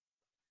 Like.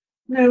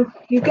 No,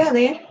 you get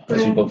there.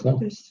 As we both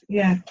know.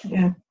 Yeah.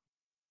 So,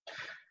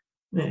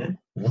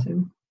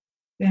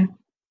 yeah.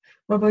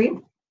 What about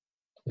you?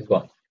 Is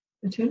what?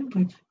 The turning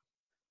point.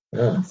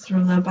 Yeah. I'll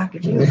throw that back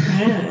at you.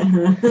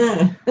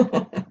 Yeah.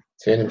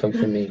 Turning point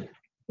for me.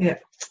 Yeah.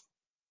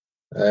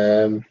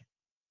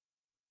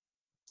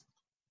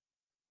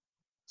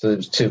 So there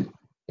was two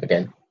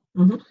again.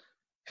 Mm-hmm.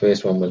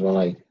 First one was when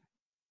I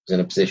was in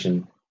a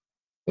position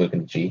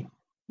working at G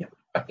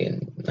back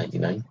in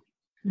 '99,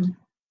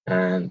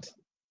 and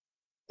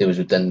there was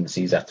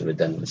redundancies after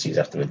redundancies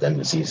after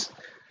redundancies,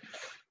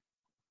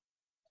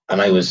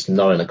 and I was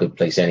not in a good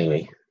place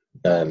anyway.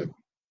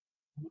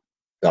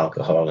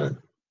 Alcohol and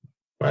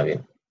what have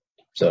you.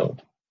 So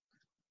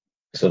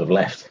I sort of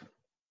left.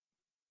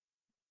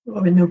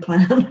 Well, with no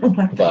plan.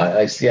 But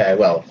I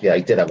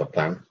did have a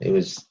plan. It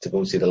was to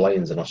go see the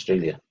Lions in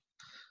Australia.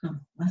 Oh,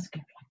 that's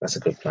good. That's a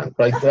good plan.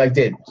 But I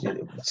did.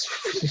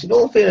 In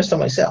all fairness to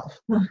myself,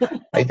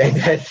 I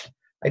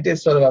did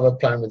sort of have a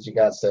plan with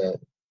regards to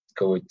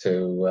go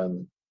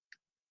to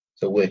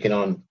working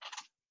on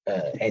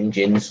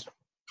engines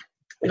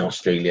in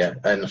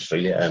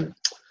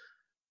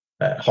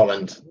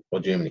Holland or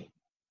Germany.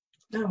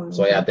 Oh,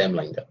 so I had them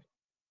lined up.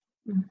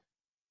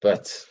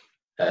 But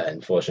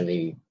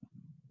unfortunately,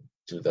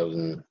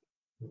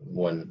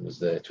 2001 was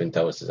the Twin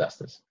Towers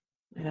disasters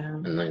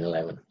and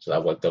 9/11. So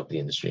that wiped out the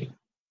industry.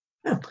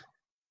 Oh.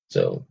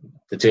 So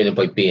the turning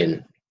point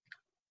being,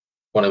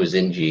 when I was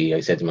in G, I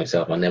said to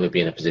myself, I'll never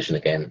be in a position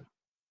again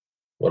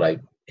where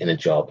I'm in a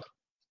job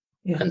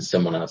and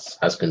someone else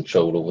has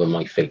control over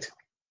my fate.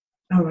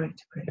 All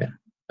right, great. Yeah.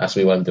 That's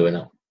me what I'm doing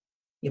now.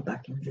 You're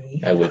back in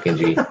G. I work in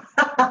G.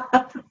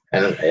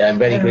 And I'm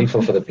very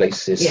grateful for the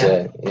place. It's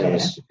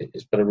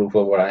put a roof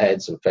over our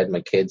heads and fed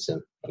my kids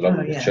and allowed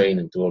me to train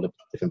and do all the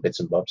different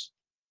bits and bobs.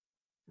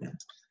 Yeah.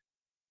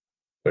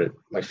 But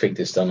my fate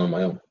is done on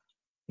my own.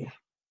 Yeah.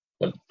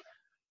 Well,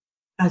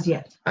 as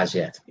yet.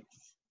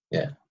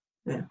 Yeah.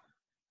 Yeah.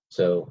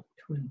 So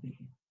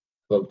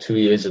about 2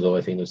 years ago,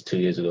 I think it was 2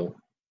 years ago,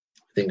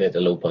 I think I had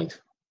a low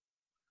point.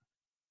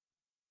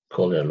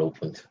 Call it a low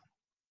point.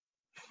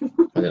 I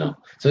don't know.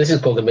 So this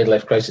is called the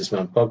Midlife Crisis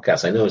Man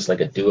podcast. I know it's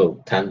like a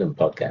duo tandem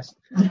podcast,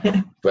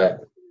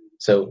 but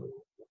so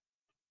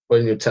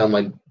when you tell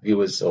my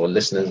viewers or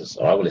listeners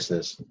or our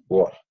listeners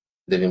what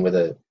living with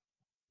a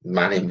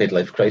man in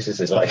midlife crisis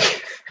is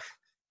like,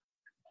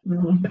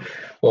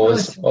 what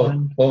was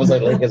I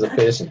like as a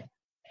person?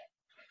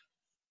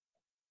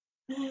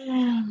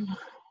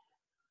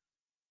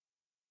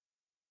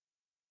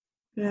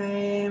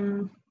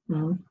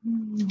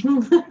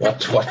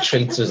 What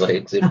traits was I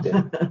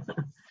exhibiting?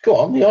 Go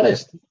on, be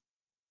honest.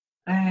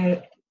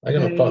 I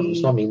got no problem.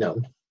 It's not me now.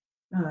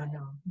 No,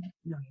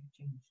 you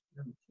changed.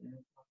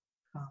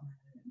 Calm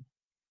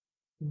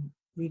and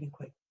really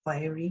quite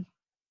fiery.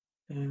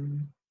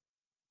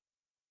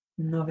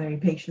 Not very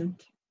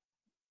patient.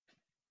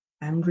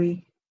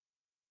 Angry.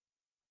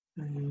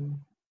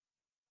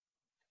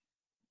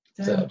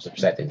 So it's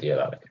upsetting to hear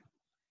that. Like.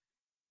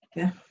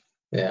 Yeah.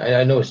 Yeah,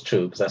 I know it's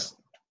true because that's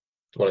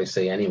what I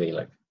say anyway.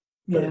 Like.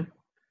 Yeah.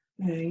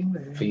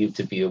 For you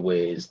to be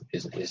aware is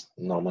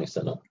not nice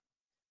to know.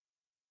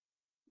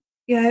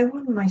 Yeah, it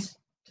wasn't nice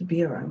to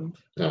be around.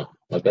 No,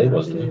 I bet it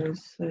wasn't. It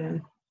was,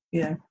 but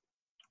yeah.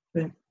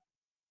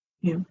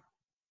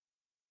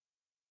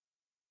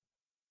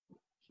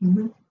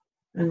 Mm-hmm.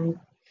 And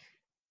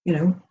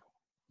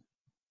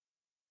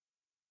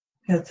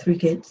had 3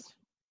 kids,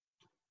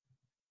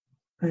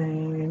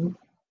 and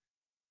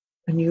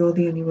you're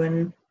the only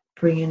one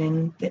bringing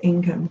in the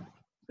income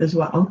as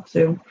well.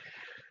 So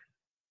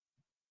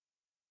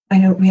I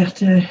know we were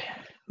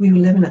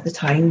living at the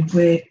time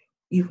where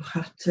you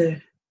had to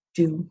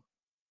do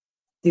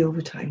the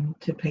overtime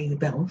to pay the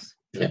bills.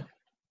 Yeah.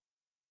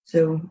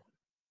 So,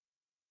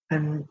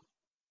 and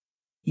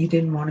you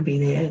didn't want to be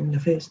there in the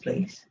first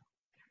place.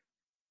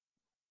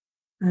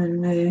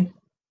 And I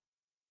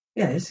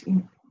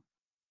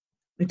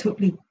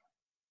totally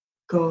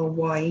got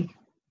why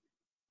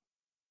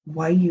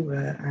you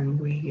were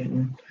angry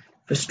and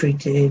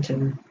frustrated,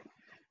 and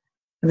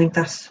I think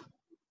that's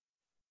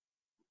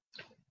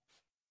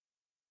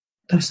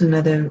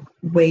another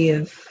way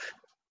of,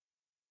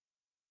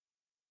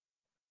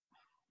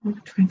 what am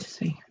I trying to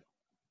say?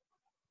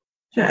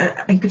 So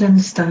I could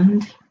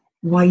understand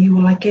why you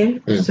were like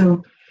it.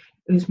 So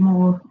it was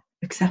more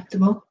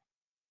acceptable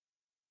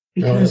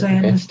because I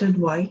understood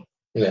why.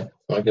 Yeah,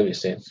 I get what you're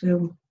saying.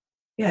 So,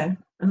 yeah,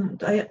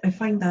 and I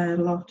find that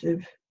a lot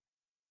of,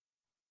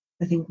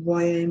 I think,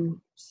 why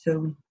I'm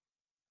so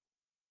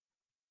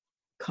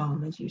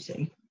calm, as you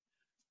say,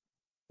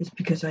 is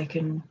because I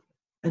can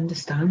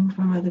understand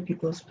from other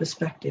people's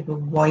perspective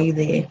of why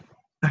they're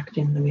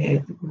acting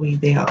the way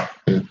they are.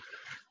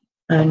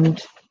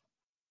 And,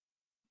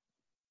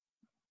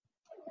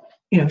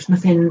 it's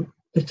nothing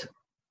that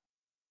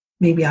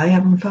maybe I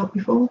haven't felt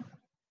before,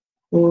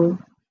 or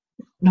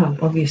no,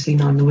 obviously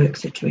not in the work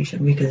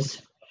situation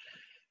because,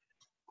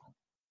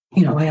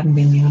 I haven't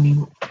been the only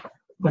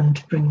one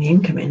to bring the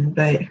income in,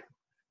 but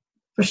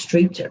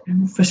frustration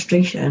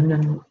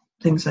and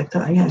things like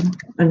that, yeah.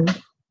 And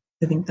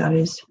I think that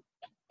is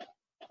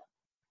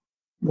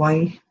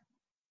why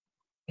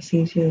it's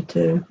easier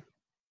to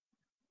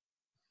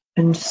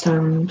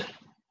understand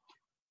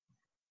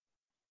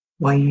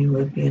why you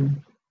were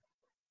being.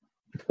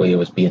 Why you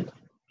was being.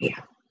 Yeah.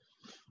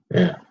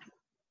 Yeah.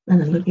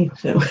 And I love you,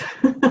 so.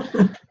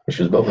 Which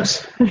was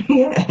bonus.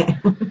 Yeah.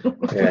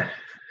 Yeah.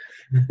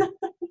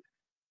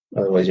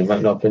 Otherwise, you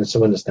might not have been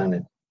so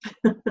understanding.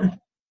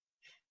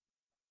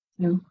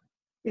 No.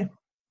 Yeah.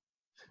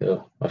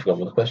 So I forgot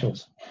what the question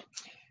was.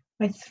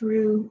 I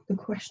threw the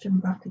question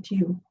back at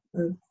you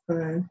of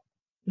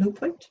low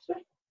point,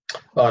 sorry?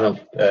 Oh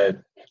no,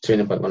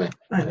 turning point, wasn't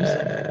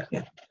it?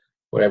 Yeah.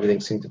 Where everything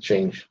seemed to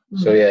change.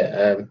 So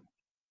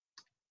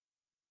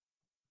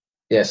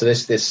yeah, so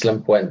this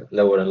slump went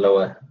lower and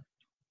lower,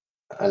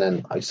 and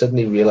then I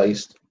suddenly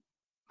realised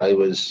I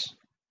was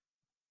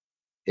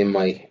in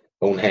my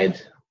own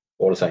head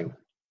all the time.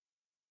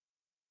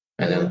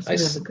 And then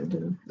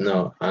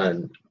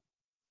and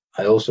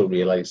I also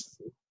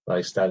realised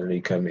I started to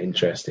become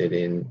interested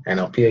in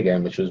NLP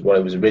again, which was what I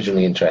was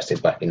originally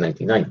interested back in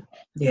 '99.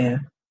 Yeah.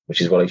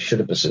 Which is what I should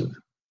have pursued,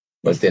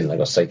 but I didn't. I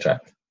got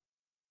sidetracked.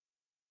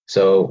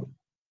 So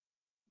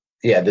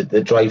yeah,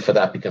 the drive for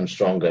that becomes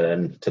stronger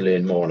and to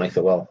learn more. And I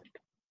thought, well,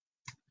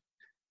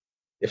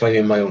 if I'm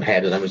in my own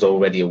head and I was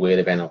already aware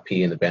of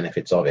NLP and the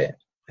benefits of it,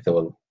 I thought,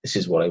 well, this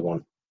is what I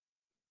want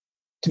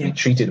to be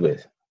treated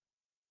with,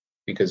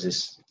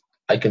 because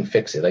I can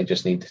fix it. I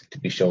just need to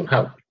be shown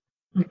how.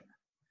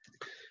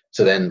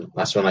 So then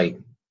that's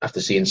when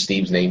after seeing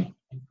Steve's name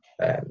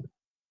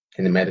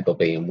in the medical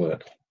bay and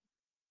work,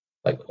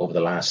 like over the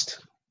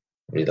last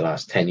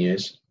 10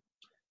 years,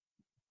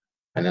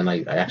 and then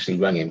I actually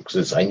rang him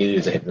because I knew he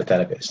was a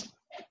hypnotherapist.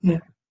 Yeah.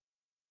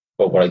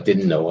 But what I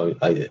didn't know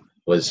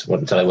was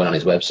until I went on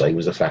his website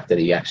was the fact that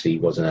he actually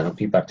was an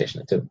NLP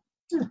practitioner too.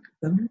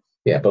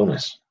 Yeah,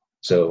 bonus.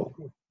 So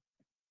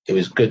it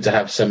was good to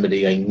have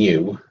somebody I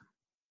knew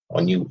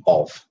or knew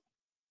of.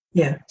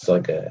 Yeah. It's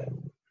like a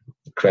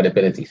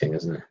credibility thing,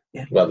 isn't it?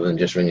 Yeah. Rather than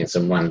just ringing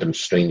some random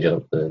stranger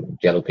up the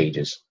yellow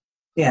pages.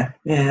 Yeah,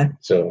 yeah.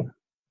 So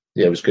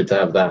yeah, it was good to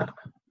have that.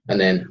 And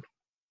then,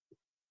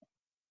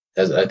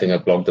 as I think I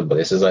blogged about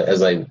this,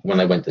 when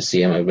I went to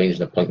see him, I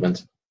arranged an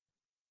appointment.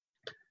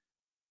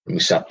 And we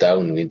sat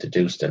down and we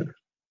introduced him. And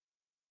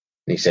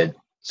he said,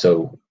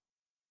 "So,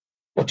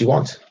 what do you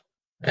want?"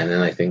 And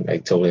then I think I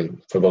told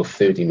him for about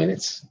 30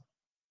 minutes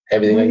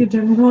everything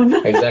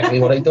exactly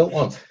what I don't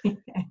want. And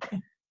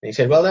he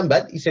said, "Well then,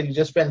 bud," he said, "you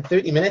just spent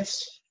 30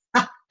 minutes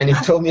and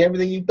you've told me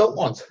everything you don't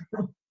want.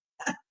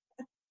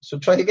 So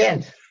try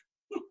again."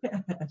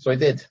 So I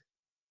did.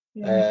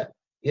 Yeah.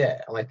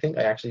 And I think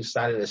I actually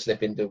started to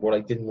slip into what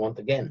I didn't want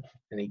again.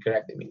 And he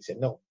corrected me. He said,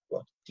 "No,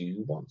 what do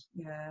you want?"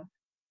 Yeah.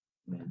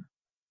 Yeah.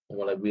 And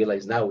what I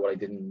realize now, what I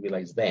didn't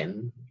realize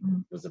then,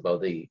 was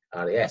about the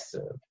RAS,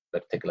 the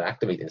particular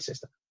activating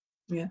system.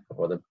 Yeah.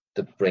 Or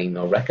the brain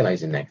not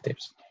recognizing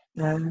negatives.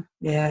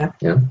 Yeah.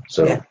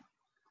 So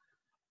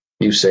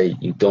you say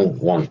you don't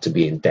want to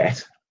be in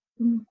debt.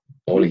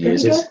 All it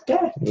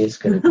is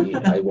going to be,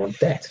 I want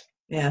debt.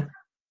 Yeah.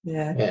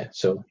 Yeah. Yeah.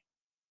 So.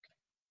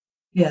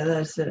 Yeah,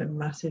 that's a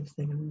massive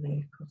thing, and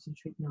they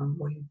concentrating on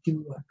what you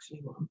do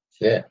actually want.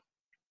 Yeah.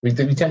 We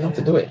tend not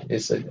to do it.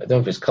 I don't know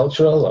if it's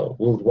cultural or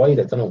worldwide.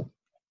 I don't know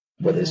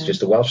whether it's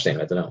just a Welsh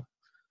thing. I don't know.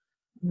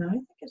 No, I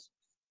think it's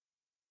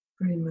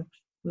pretty much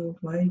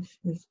worldwide.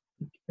 It's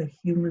a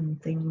human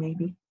thing,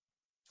 maybe.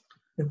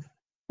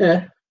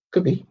 Yeah,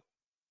 could be.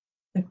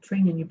 Like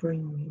training your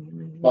brain,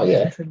 maybe. Oh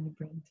yeah. Train your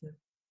brain to.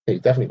 Yeah, you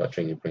definitely got to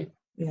train your brain.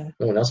 Yeah.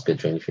 No one else could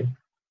train you.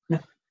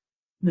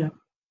 No.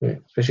 Yeah,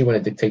 especially when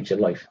it dictates your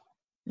life.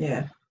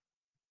 Yeah.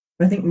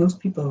 I think most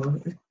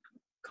people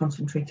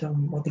concentrate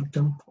on what they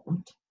don't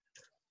want.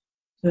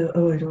 So,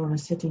 I don't want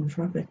to sit in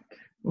traffic.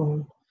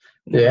 Or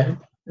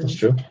that's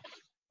true.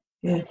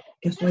 Yeah.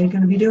 Guess what you're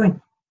going to be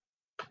doing?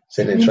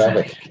 Sitting in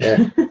traffic.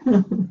 Yeah.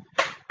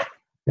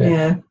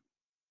 Yeah.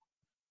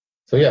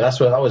 So yeah,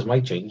 that was my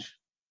change.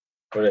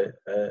 For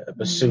a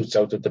pursuit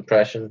out of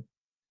depression,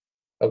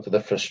 out of the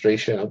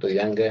frustration, out of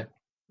the anger,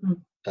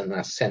 and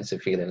that sense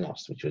of feeling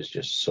lost, which was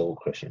just soul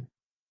crushing.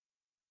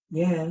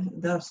 Yeah,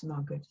 that's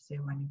not good to say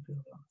when you feel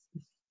lost.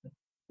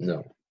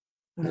 No.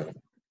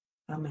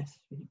 that messes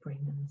with your brain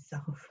in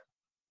itself.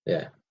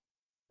 Yeah.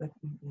 But,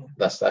 yeah.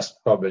 That's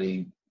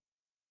probably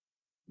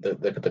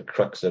the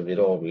crux of it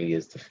all. Really,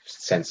 is the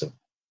sense of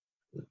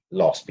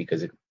loss,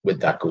 because with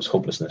that goes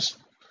hopelessness,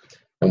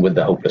 and with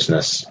the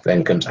hopelessness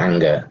then comes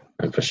anger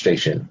and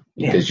frustration,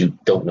 because you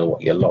don't know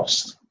what you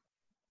lost.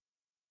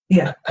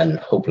 Yeah. And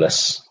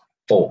hopeless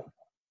for.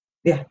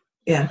 Yeah.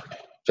 Yeah.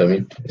 So I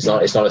mean, it's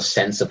not a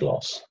sense of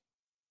loss.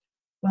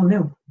 Well,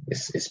 no.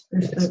 It's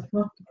like,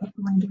 what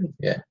am I doing?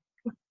 Yeah.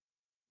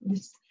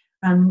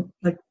 And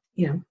like,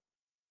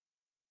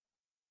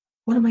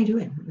 what am I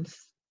doing?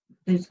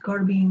 There's got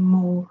to be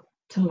more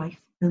to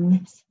life than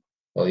this.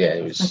 Well, yeah,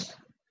 it was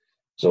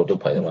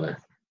autopilot, wasn't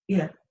it?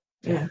 Yeah.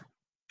 Yeah.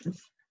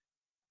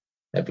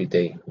 Every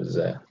day was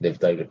live,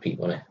 die, repeat,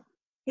 wasn't it?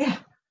 Yeah.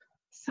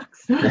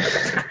 Sucks.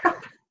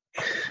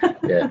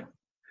 Yeah.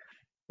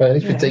 But at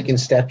least we're taking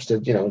steps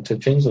to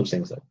change those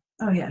things, though.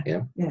 Oh yeah.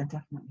 Yeah,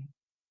 definitely.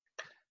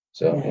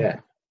 So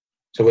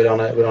so we're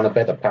on a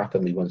better path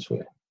than we once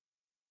were.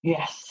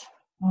 Yes.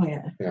 Oh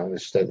yeah.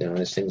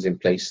 There's things in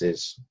place.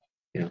 There's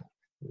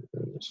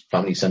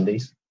family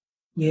Sundays.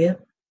 Yeah.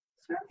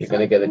 You're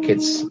gonna get the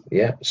kids.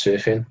 Yeah,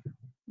 surfing.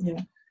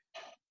 Yeah.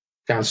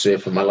 Can't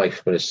surf in my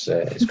life, but it's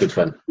good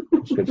fun.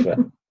 It's good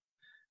fun.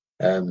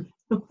 And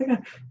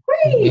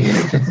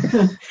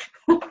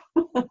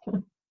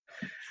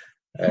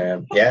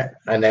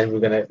then we're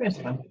gonna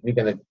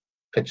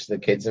pitch the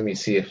kids and we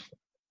see if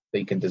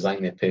they can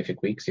design their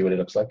perfect week, see what it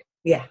looks like.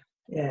 Yeah,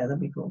 that'd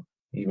be cool.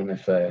 Even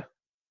if that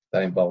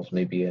involves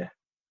maybe a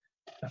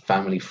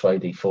family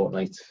Friday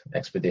fortnight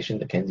expedition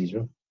to Kenzie's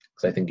room,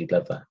 because I think he'd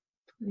love that.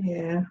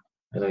 Yeah.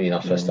 I know you're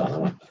not first on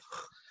that one.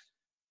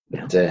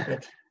 But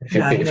if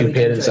your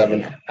parents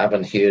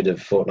haven't heard of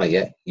Fortnite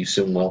yet, you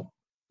soon will.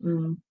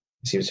 It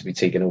seems to be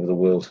taking over the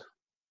world.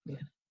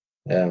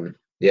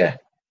 Yeah.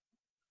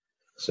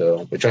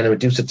 So we're trying to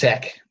reduce the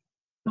tech.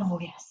 Oh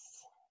yes.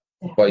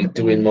 By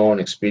doing more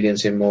and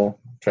experiencing more,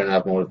 trying to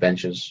have more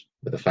adventures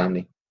with the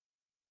family.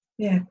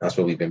 Yeah. That's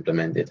what we've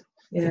implemented.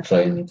 Yeah.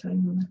 For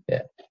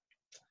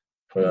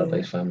our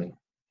life family.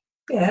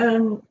 Yeah,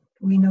 and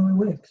we know it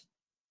works.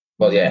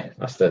 Well, yeah,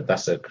 that's the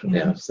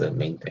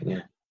main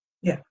thing.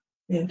 Yeah.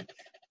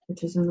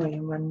 Which is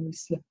annoying when we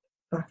slip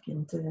back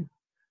into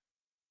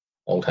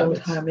old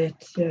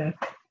habits. Yeah,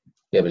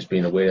 but it's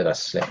being aware of that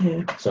slip.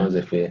 Yeah. As long as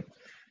if we're.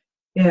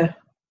 Yeah.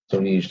 It's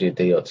only usually a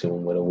day or two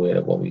and we're aware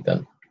of what we've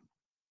done.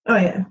 Oh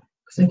yeah,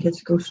 because the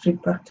kids go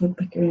straight back to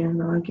bickering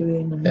and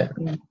arguing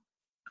and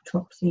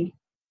topsy.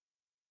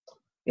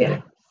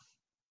 Yeah.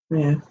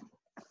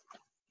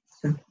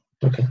 So.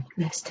 Okay.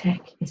 Less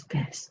tech is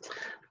best.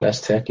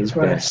 Less tech is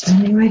for best. Us,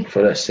 anyway.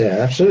 For us,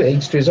 yeah, absolutely.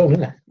 Each to his own,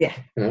 isn't it? Yeah.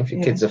 If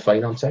your kids are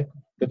fine on tech,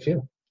 good for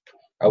you.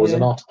 Ours are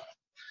not.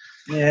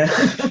 Yeah.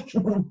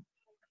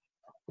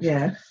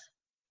 Yeah.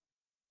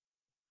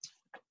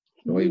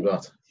 What you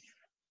got?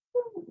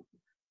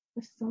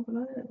 Let's talk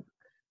about it.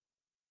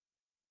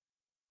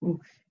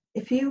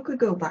 If you could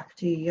go back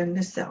to your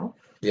younger self,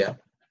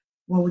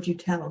 what would you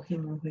tell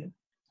him or her?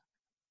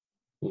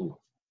 Ooh.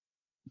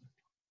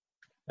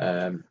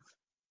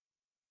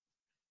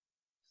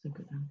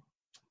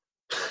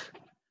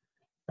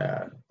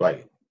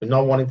 Right, but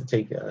not wanting to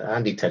take.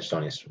 Andy touched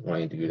on this when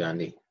I interviewed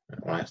Andy.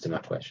 When I asked him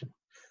that question,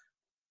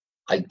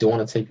 I don't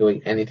want to take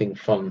away anything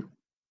from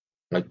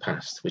my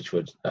past which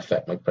would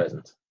affect my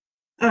present.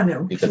 Oh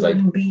no, because you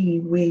wouldn't be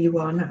where you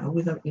are now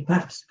without your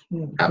past.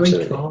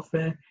 Absolutely. Grateful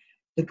for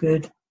the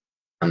good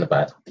and the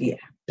bad. Yeah.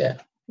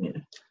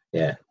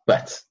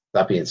 But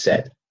that being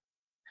said,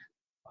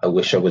 I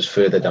wish I was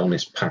further down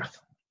this path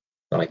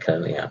than I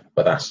currently am.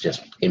 But that's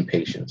just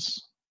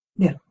impatience.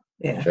 Yeah.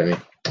 You know what I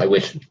mean? I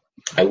wish.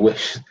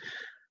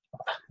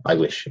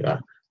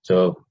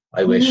 So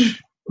I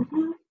wish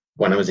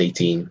when I was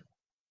 18,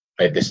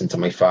 I had listened to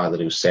my father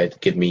who said,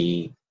 "Give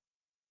me,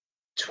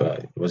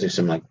 was it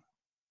something like,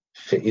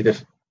 either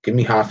give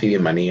me half of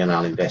your money and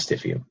I'll invest it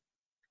for you."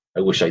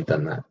 I wish I'd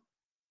done that.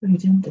 You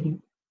didn't, did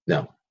you?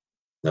 No,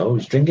 it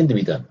was drinking to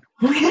be done.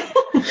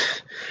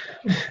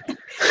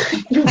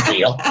 You're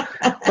real.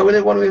 I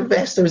wouldn't want to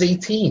invest. I was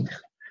 18.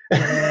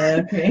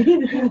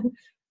 Okay.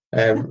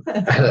 And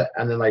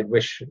then I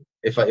wish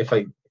if I'd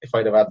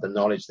have had the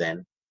knowledge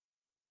then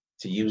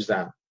to use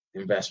that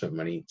investment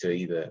money to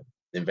either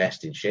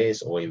invest in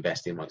shares or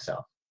invest in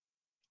myself.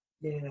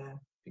 Yeah.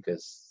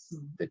 Because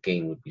the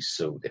game would be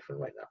so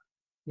different right now.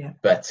 Yeah.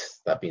 But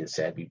that being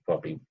said, we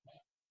probably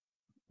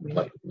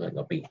might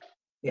not be.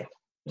 Yeah.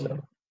 So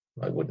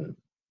I wouldn't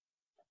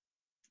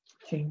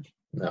change.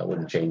 No, I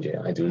wouldn't change it.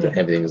 I do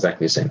everything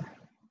exactly the same.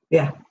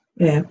 Yeah.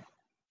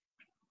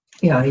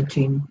 I'd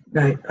change.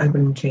 I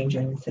wouldn't change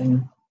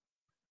anything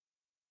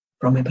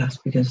from my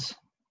past because,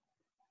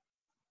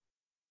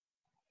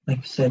 like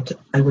I said,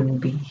 I wouldn't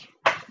be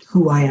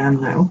who I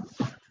am now.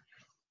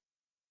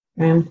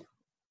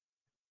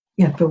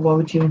 But what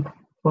would you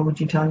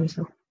tell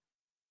yourself?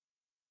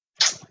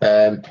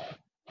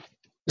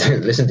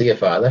 Listen to your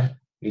father.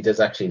 He does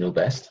actually know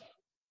best.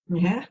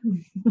 Yeah.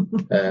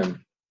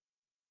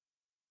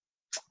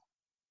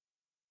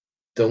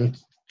 Don't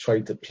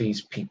try to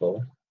please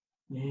people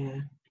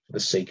for the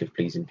sake of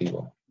pleasing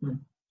people. Mm.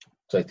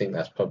 So I think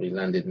that's probably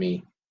landed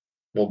me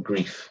more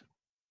grief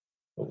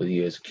over the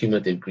years,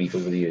 cumulative grief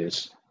over the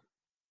years,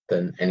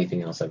 than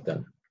anything else I've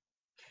done.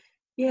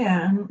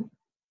 Yeah, and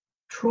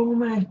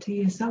trauma to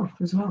yourself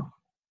as well.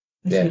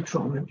 I say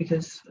trauma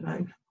because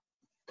I've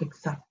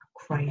sat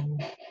crying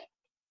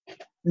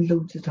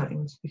loads of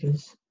times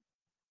because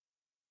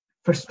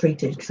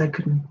frustrated because I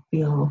couldn't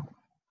feel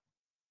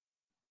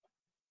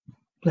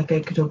like I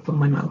could open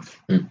my mouth.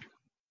 Mm.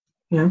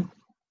 You know?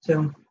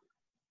 So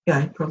yeah,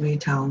 I'd probably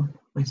tell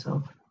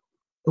myself,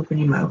 open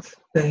your mouth.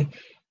 But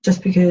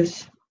just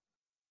because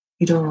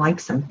you don't like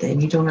something,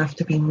 you don't have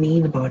to be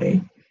mean about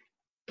it.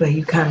 But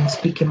you can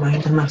speak your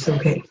mind, and that's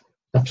okay.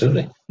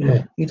 Absolutely.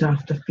 Yeah. You don't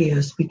have to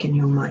fear speaking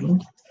your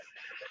mind.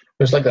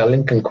 It's like that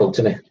Lincoln quote,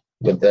 isn't it?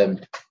 With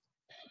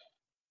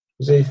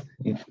was it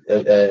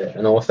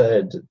an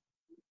author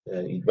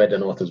he'd read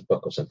an author's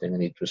book or something,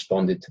 and he'd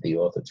responded to the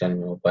author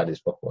telling him how bad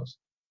his book was,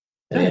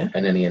 and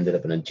then he ended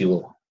up in a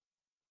duel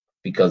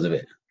because of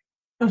it.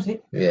 Oh, is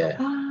it? Yeah.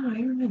 Ah, I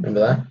remember. Remember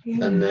that?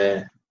 Yeah.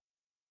 And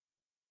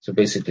so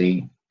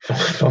basically,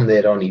 from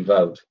there on, he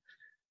vowed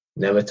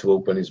never to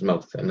open his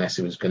mouth unless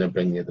it was going to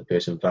bring the other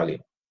person value.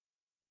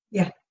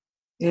 Yeah.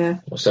 Yeah.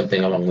 Or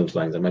something along those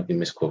lines. I might be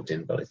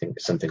misquoting, but I think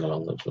it's something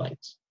along those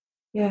lines.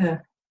 Yeah.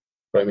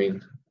 But I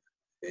mean,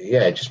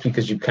 yeah, just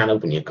because you can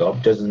open your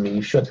gob doesn't mean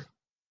you should.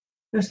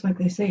 Just like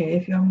they say,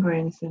 if you haven't got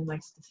anything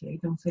nice to say,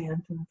 don't say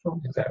anything at all.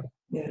 Exactly.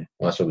 Yeah.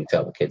 Well, that's what we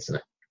tell the kids, isn't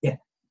it? Yeah.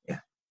 Yeah.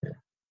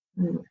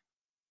 Mm.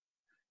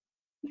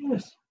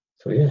 Yes.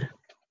 So yeah.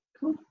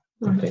 Cool.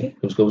 Okay.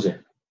 Whose goes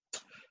it?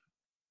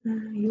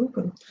 Your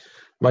go.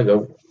 My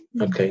go.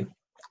 Okay.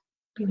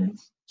 Be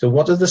nice. So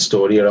what is the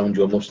story around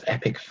your most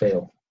epic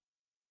fail?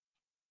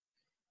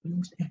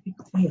 Most epic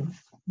fail.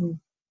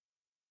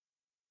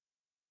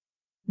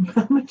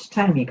 How much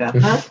time you got,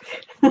 huh?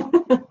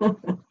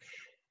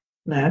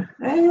 No.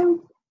 I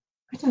don't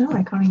know.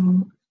 I can't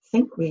even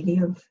think really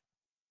of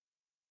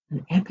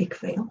an epic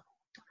fail.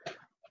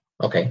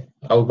 Okay.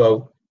 How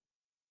about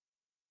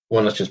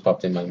one that's just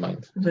popped in my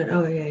mind?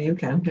 Oh yeah, you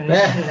can.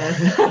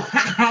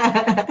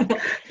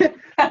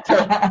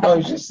 I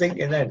was just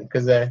thinking then,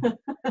 because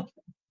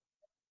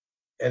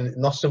and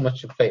not so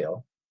much a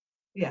fail.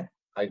 Yeah.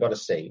 I got to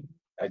say,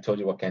 I told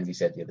you what Kenzie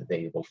said the other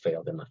day about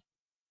fail, didn't I?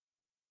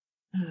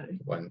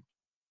 When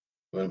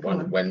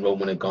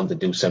Roman had gone to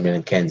do something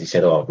and Kenzie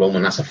said, "Oh,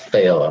 Roman, that's a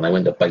fail," and I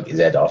went to bite his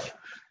head off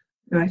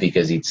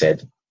because he'd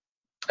said,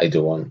 "I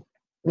don't want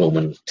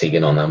Roman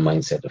taking on that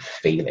mindset of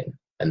failing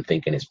and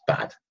thinking it's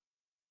bad."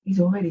 He's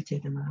already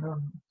taken that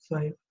on, so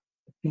I've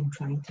been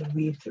trying to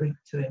reiterate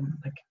to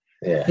him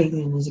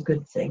failing is a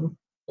good thing.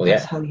 Well,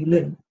 that's how you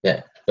learn.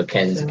 Yeah, but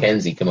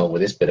Kenzie came up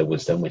with this bit of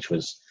wisdom, which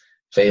was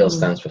fail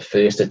stands for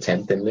first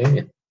attempt in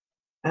learning.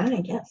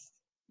 I guess.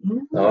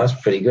 Mm-hmm. Oh, that's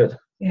pretty good.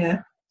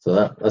 Yeah. So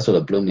that sort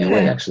of blew me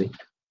away, actually.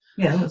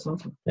 Yeah, that's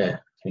awesome. Yeah,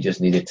 we just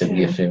needed to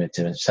reaffirm it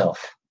to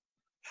himself.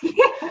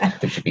 Yeah.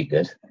 Which would be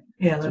good.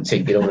 Yeah. So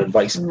take your own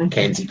advice,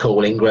 Kenzie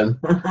Cole Ingram.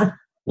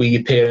 We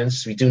your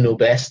parents, we do know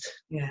best.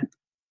 Yeah.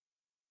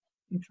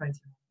 We try to.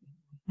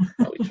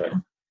 Oh, we try.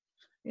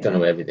 Don't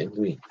know everything,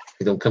 do we?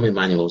 We don't come in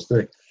manuals, do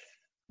we?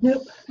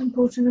 Nope,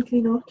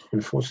 unfortunately not.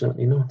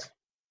 Unfortunately not.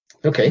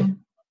 Okay.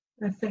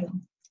 I failed.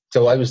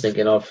 So I was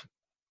thinking of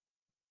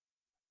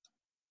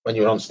when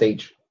you were on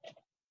stage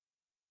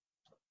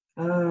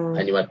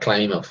and you had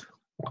climby mouth.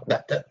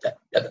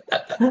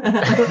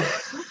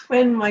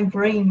 When my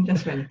brain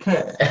just went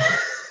had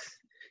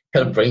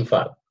a brain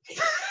fart.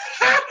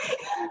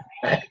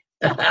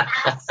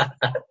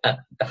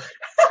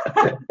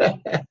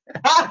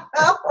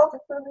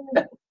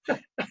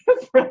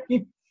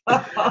 Brain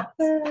fart.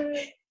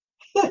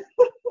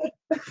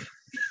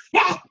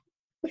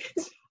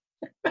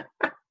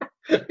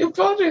 You're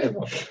bothering him.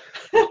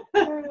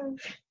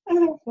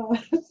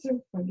 That's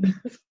so funny.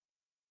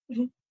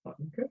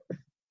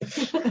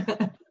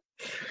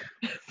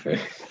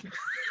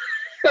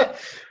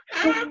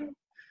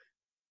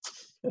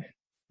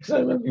 So I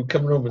remember you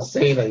coming over and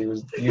saying that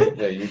you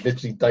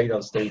literally died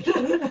on stage.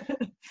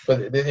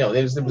 But there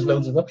was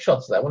loads of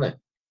upshots there, wasn't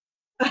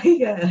it?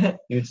 Yeah.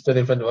 You'd stood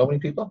in front of how many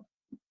people?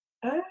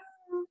 I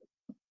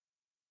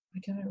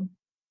don't know.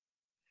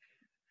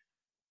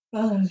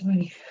 Oh, that was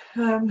funny.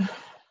 I'm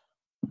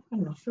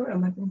not sure.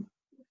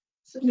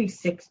 It's at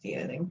least 60,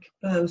 I think.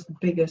 But that was the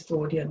biggest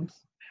audience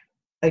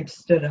I'd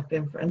stood up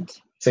in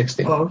front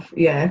 60 of.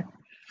 Yeah.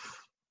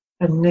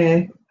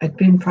 And I'd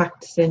been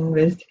practicing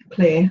with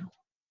Claire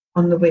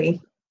on the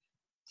way.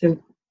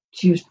 So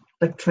she was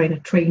trying to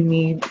train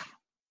me,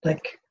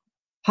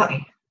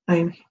 hi,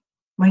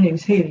 my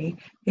name's Hayley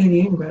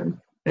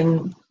Ingram,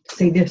 and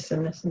say this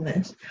and this and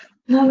this.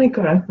 And then I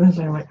got up and I was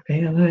like, okay,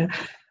 and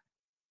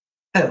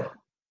I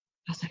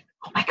was like,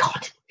 oh my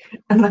god.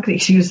 And luckily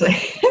she was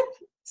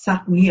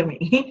sat near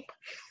me.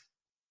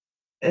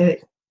 And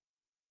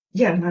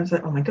I was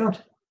like, oh my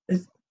god.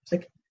 It's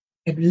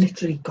I've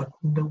literally got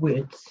no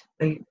words.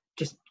 I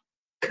just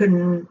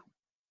couldn't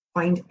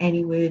find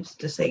any words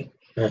to say.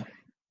 Yeah.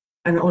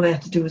 and all I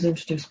had to do was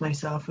introduce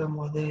myself and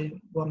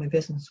what my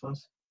business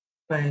was.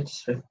 But I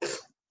just went,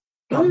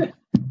 gone.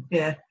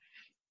 Yeah.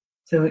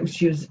 So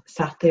she was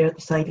sat there at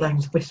the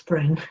sidelines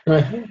whispering.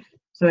 Right.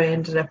 So I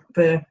ended up,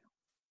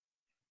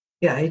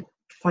 I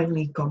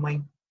finally got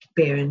my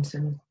bearings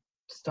and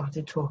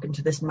started talking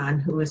to this man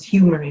who was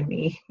humouring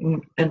me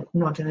and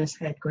nodding his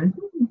head, going,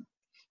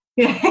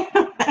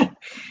 yeah.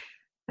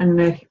 And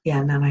then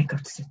I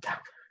got to sit down.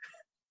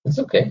 That's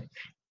okay.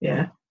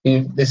 Yeah.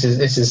 This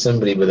is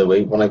somebody, by the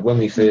way. When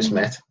we first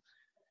met,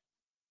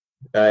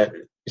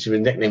 she was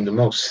nicknamed the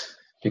Mouse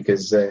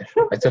because I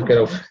took it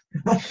off.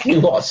 She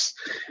was,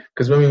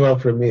 because when we went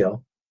out for a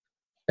meal,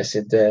 I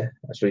said,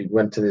 we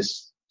went to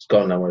this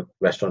Scotland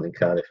restaurant in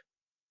Cardiff,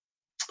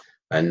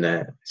 and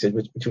I said,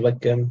 would you like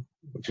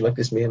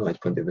this meal? And I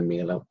pointed the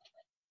meal out.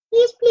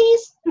 Yes,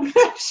 please.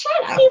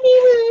 Shut up.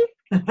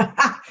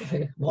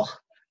 What?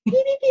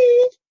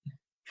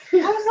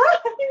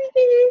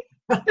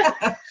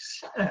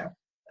 Shut up.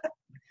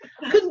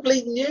 I couldn't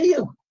bleeding hear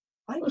you.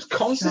 I was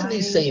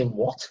constantly shy. saying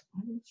what?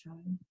 I'm shy.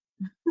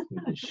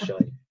 You were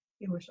shy.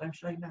 You wish I'm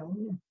shy now,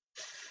 wouldn't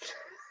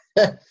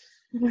you?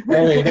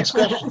 Anyway, next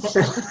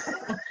question.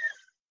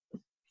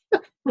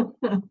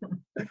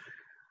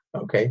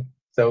 Okay.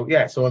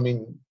 So I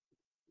mean,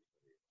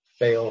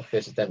 fail,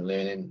 first attempt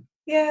learning.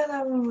 Yeah,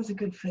 that one was a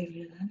good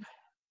failure then.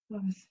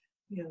 That was,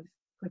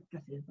 quite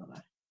gutted about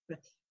that.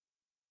 But,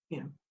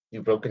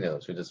 You've broken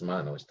it, so it doesn't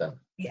matter. No, it's done.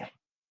 Yeah.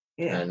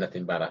 And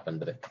nothing bad happened,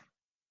 did it?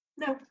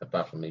 No.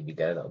 Apart from maybe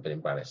get a little bit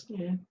embarrassed.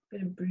 Yeah,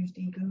 bit of bruised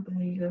ego, but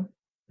there you go.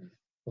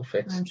 We'll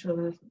fix. I'm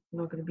sure that's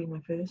not going to be my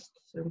first,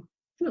 so.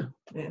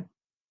 Yeah.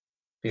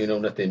 You know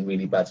nothing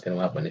really bad's going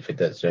to happen if it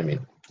does, you know what I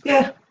mean?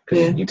 Yeah.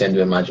 Because you tend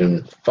to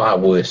imagine far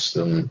worse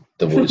than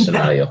the worst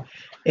scenario.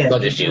 Yeah.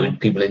 Not just you,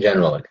 people in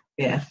general. Like.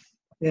 Yeah.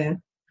 Yeah.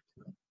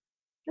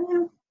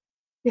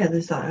 Yeah,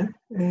 there's that.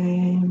 I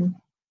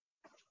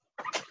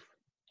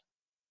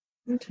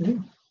don't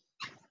know.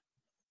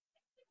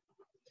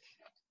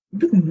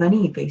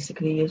 Money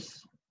basically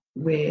is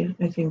where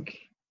I think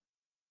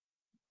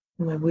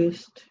my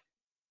worst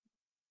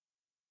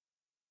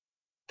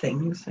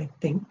things. I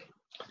think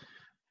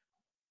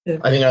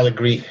I'll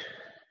agree.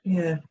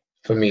 Yeah.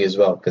 For me as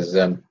well, because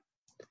so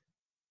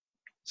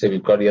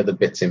we've got the other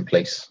bits in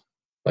place,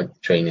 like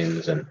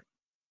trainings and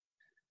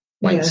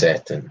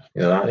mindset, and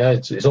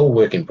it's all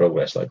work in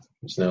progress. Like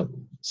it's not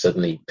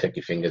suddenly click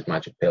your fingers,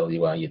 magic pill,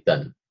 you're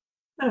done.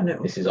 Oh no,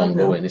 this is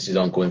ongoing. No. This is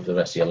ongoing for the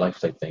rest of your life,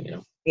 type thing.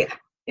 Yeah.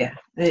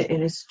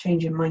 It is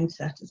changing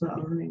mindset as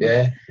well.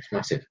 Yeah, it's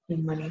massive.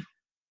 And money.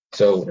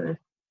 So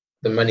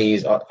the money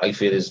is, I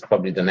feel, is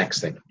probably the next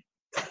thing.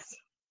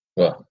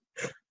 Well,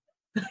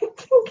 I'm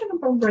thinking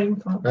about brain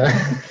pop.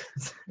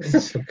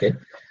 It's okay.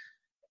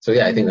 So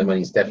I think the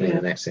money is definitely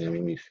the next thing. I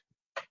mean,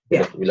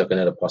 we're looking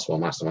at a possible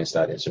mastermind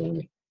starting soon, aren't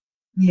we?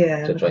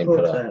 Yeah, to try and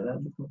put that'll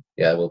be cool.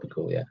 Yeah, it will be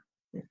cool. Yeah.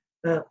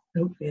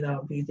 Hopefully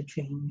that'll be the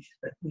change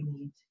that we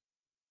need.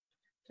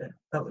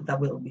 That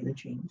will be the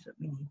change that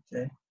we need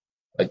to.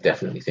 I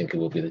definitely think it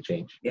will be the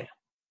change. Yeah.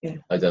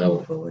 I don't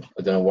know.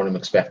 I don't know what I'm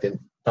expecting.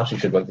 Perhaps we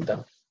should write it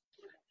down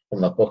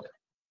from that book.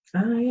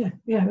 Yeah.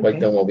 Okay. Write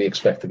down what we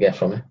expect to get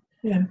from it.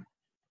 Yeah.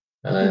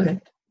 And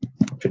then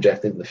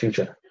project into the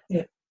future.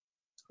 Yeah.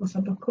 What's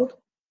that book called?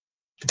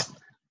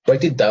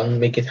 Write it down,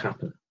 make it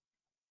happen.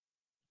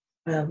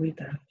 I'll read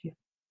that.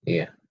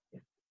 Yeah.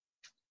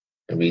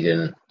 And read it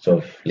and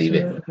sort of leave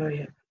it.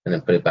 And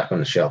then put it back on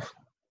the shelf.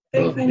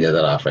 The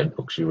other half-read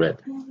books you read.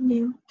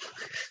 No.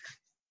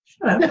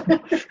 Shut up.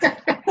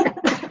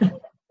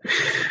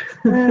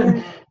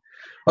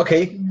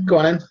 Okay, go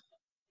on then.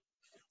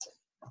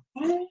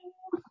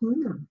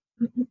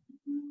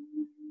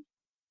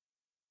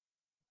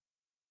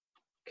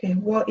 Okay,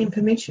 what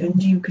information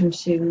do you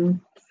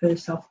consume for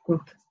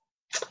self-growth?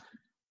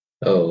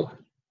 Oh,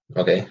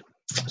 okay.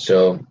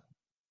 So,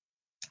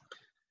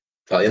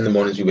 in the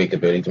mornings we wake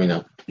up early, do we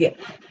know? Yeah.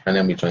 And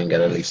then we try and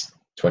get at least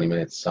 20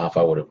 minutes, half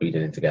hour of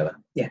reading it together.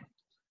 Yeah.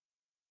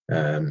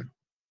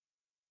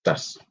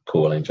 That's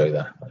cool. I enjoy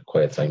that.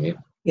 Quiet time, you.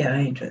 Yeah, I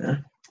enjoy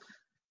that.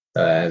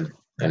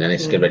 And then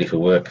it's get ready for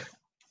work.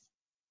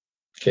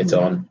 Kit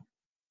on,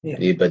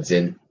 earbuds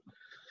in,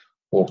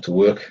 walk to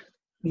work,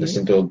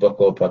 listen to a book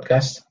or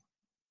podcast.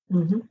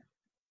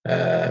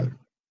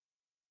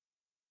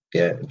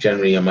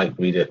 Generally I might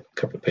read a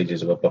couple of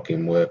pages of a book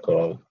in work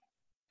or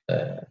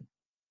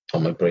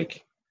on my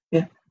break.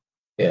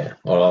 Yeah,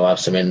 or I'll have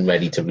something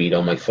ready to read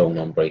on my phone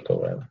on break or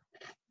whatever.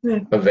 Yeah.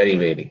 But very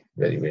rarely.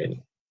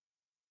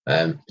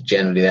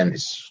 Generally then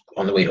it's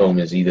on the way home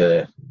is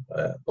either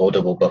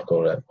audible book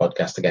or a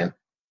podcast again.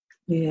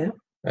 Yeah.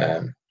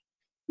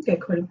 You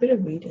get quite a bit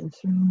of reading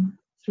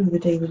through the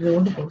day with the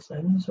audible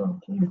then as well,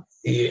 too.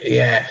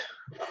 Yeah.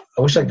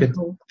 I wish I could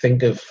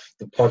think of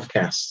the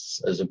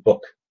podcasts as a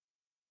book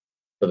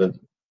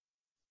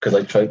because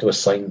I tried to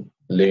assign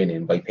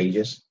learning by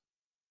pages.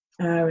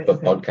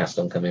 But podcasts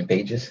don't come in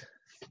pages.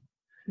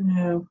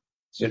 No.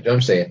 So, you know what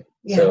I'm saying?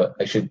 Yeah. So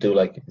I should do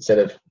instead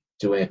of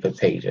doing it per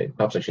page,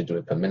 perhaps I should do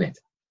it per minute.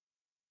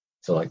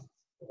 So do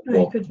you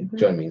know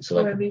what I mean? So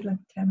I read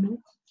 10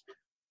 minutes.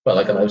 Well,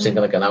 like I was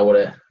thinking like an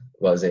hour.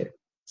 What was it?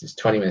 It's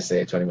 20 minutes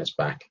there, 20 minutes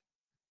back,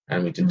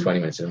 and we do 20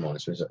 minutes in the morning.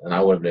 So it's an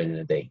hour of learning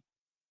a day.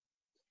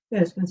 Yeah,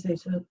 I was going to say,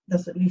 so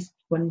that's at least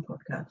one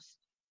podcast.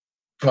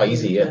 Oh,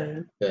 easy,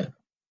 yeah. But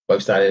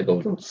I've started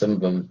to go. Some of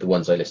them, the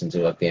ones I listen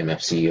to, like the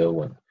MFCEO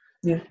one,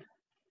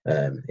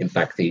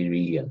 Impact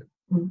Theory, and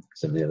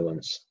some of the other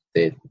ones.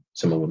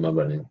 Some of them are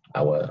running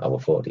hour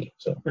 40.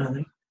 So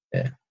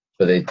yeah,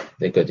 but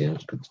they're good.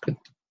 It's good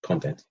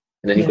content.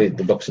 And then you read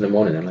the books in the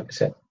morning, and like I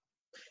said,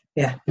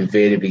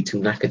 invariably too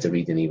knackered to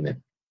read in the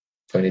evening.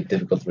 Find it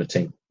difficult to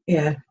retain.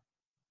 I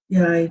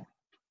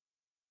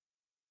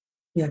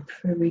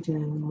prefer reading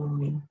in the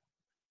morning.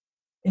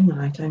 In the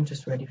night, I'm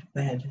just ready for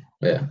bed.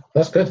 Yeah,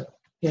 that's good.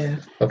 Yeah.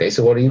 Okay,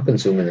 so what are you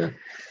consuming then?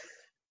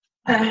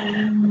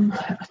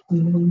 At the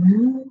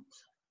moment,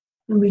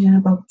 I'm reading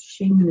about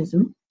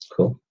shamanism.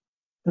 Cool.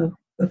 A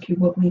book you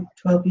bought me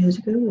 12 years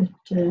ago.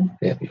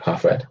 Yeah, you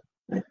half read.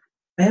 I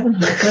haven't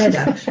half read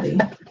actually.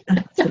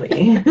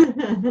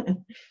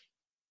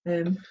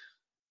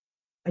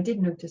 I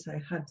did notice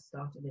I had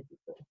started it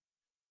before,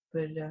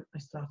 but I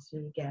started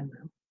it again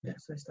now. Yeah.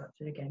 So I started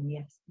it again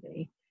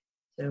yesterday.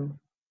 So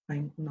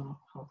I'm not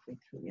halfway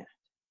through yet.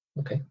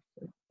 Okay.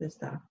 So there's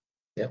that.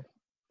 Yep.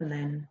 And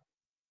then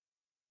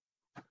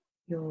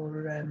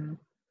your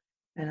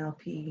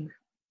NLP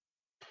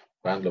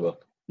Randler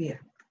book. Yeah,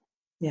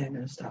 I'm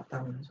going to start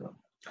that one as well.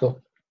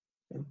 Cool.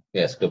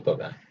 Yeah, it's a good book,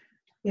 that.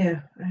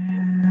 Yeah.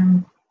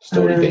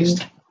 Story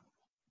based.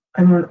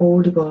 I'm on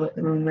Audible at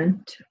the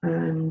moment,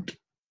 and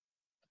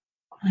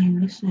I'm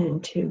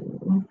listening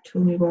to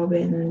Tony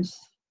Robbins'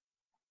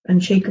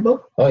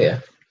 Unshakable. Oh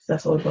yeah. So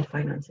that's all about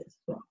finances as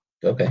well.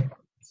 Okay.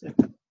 So, is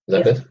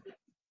that good?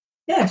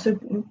 Yeah, so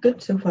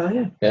good so far.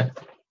 Yeah.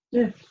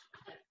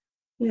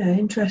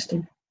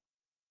 Interesting.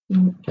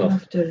 I'll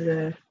have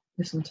to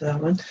listen to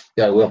that one.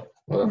 Yeah, I will.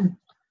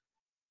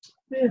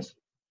 Yes.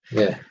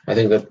 Yeah, I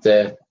think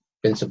that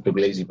Vincent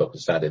Pugliese book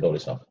has started all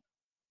this off.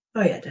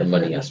 Oh yeah, definitely. The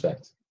money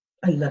aspect.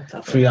 I love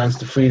that. Freelance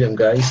to Freedom,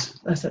 guys.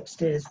 That's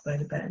upstairs by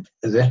the bed.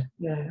 Is it?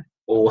 Yeah.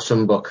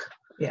 Awesome book.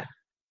 Yeah.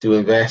 Do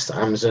invest,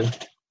 Amazon.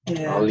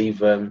 Yeah. I'll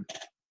leave. I've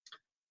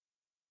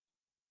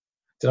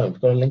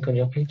got a link on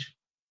your page.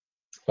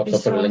 I'll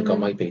put a link on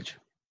my page.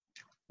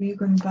 You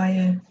can buy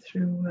it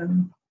through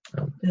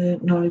the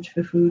Knowledge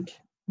for Food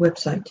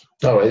website.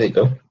 Oh, right, there you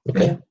go.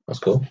 Okay, yeah. That's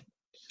cool.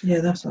 Yeah,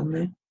 that's on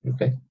there.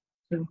 Okay.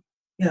 So,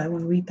 yeah, I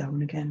want to read that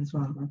one again as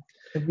well.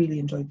 I really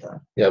enjoyed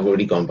that. Yeah, I've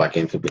already gone back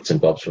in for bits and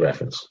bobs for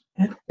reference.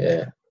 Yeah.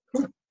 Yeah.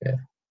 Cool. Yeah.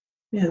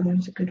 Yeah, that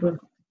was a good one.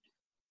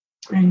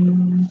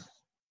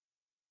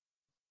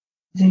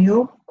 Is it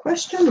your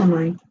question or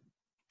mine?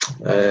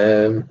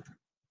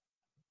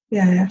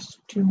 Yeah, I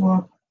asked you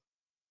what.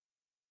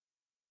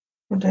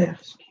 What did I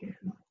ask you?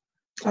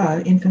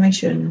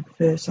 Information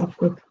for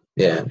self-group.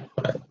 Yeah,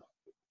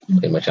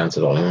 pretty much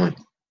answered all in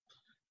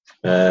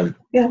one.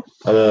 Yeah.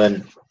 Other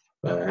than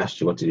I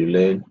asked you, what did you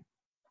learn?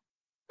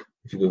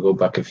 If you could go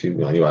back a few,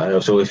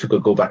 so if you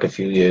could go back a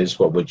few years,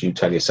 what would you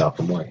tell yourself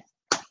and why?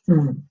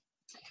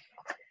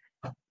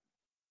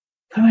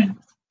 I went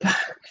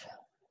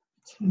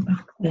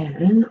back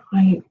then,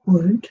 I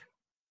would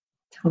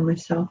tell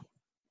myself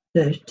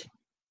that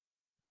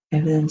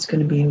everything's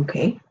going to be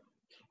okay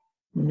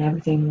and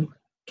everything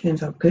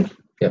turns out good.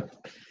 Yep.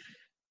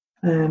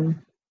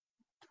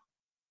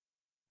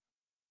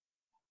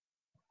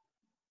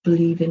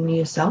 Believe in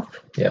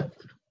yourself. Yep.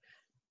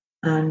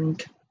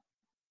 And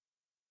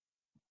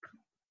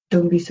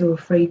don't be so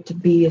afraid to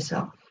be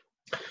yourself.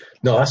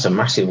 No, that's a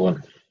massive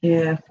one.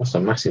 Yeah. That's a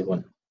massive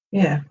one.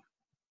 Yeah.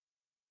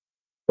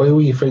 Why were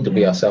we afraid to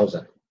be ourselves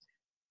then?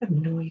 I have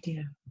no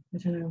idea. I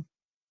don't know.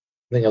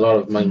 I think a lot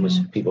of mine was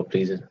people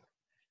pleasing.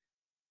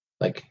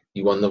 Like,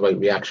 you want the right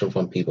reaction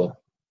from people,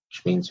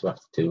 which means you have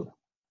to do,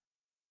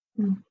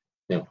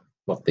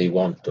 what they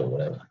want or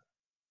whatever.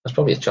 That's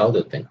probably a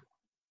childhood thing.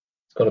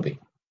 It's got to be.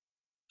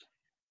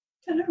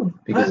 I don't know.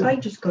 Because I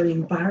just got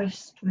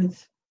embarrassed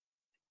with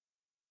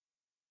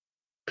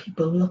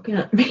people looking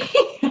at me.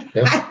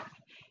 Yeah.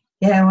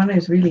 Yeah, when I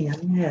was really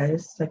young,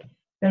 it's like,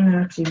 when they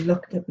actually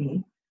looked at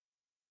me,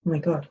 oh my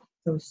God,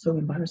 that was so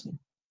embarrassing.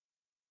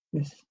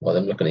 Yes. Well,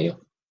 them looking at you.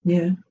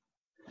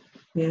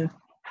 Yeah.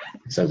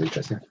 Sounds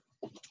interesting.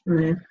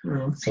 Yeah.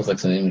 Oh. Sounds like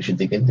something we should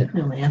dig into.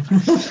 Oh, man.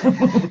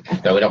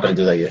 No, we're not going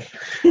to do that yet.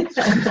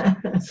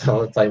 It's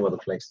all the time or the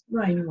place.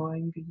 Not anymore.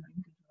 I'm good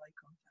eye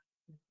contact.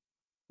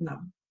 No.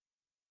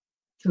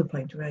 To the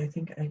point where I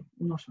think I'm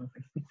not sure if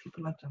I think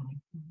people like that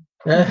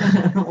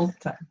all the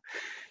time.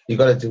 You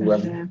got to do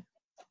when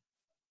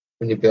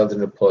you're building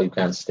rapport, you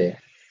can't stay.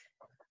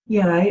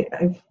 Yeah,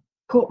 I've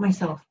caught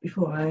myself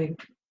before. I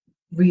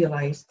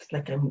realised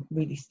like I'm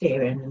really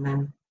staring, and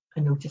then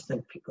I noticed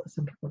like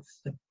some people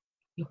just like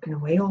looking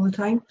away all the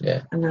time.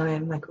 Yeah. And then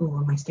I'm like, oh,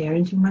 am I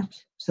staring too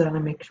much? So then I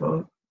make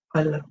sure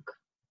I look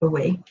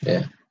away.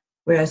 Yeah.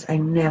 Whereas I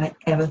never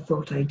ever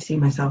thought I'd see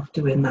myself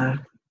doing that.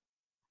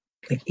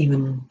 Like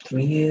even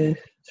 3 or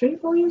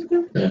 4 years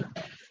ago. Yeah.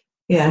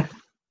 Yeah.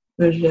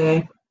 But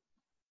yeah.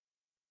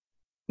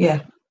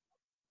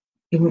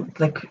 Even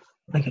like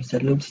like I've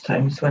said loads of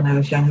times, when I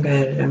was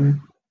younger,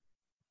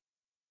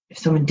 if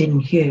someone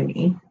didn't hear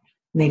me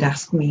and they'd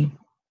ask me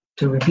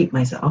to repeat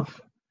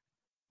myself,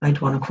 I'd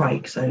want to cry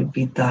because I'd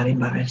be that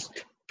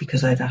embarrassed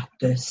because I'd have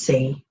to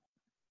say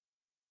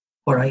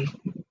I'd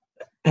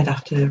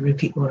have to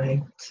repeat what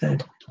I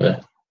said.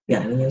 Yeah.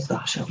 Yeah, there's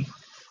that, shall we?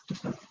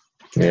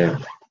 Yeah.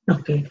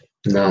 Not good.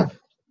 No.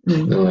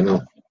 No, I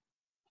know.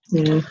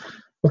 Yeah.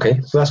 Okay,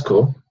 so that's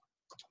cool.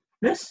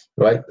 Yes.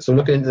 Right, so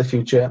looking into the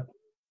future,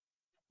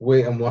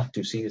 where and what do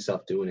you see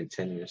yourself doing in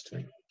 10 years'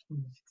 time?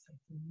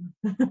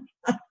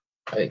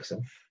 I think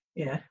so.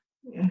 Yeah.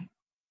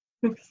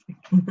 That's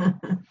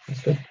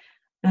good.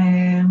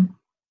 I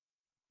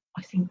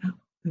think that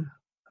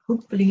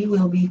hopefully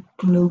we'll be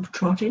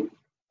globe-trotting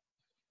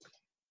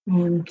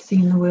and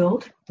seeing the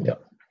world. Yeah.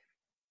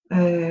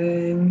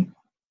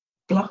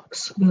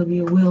 Bloxx will be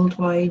a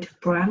worldwide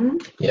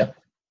brand. Yeah.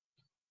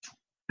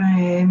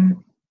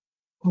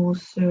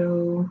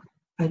 Also,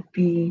 I'd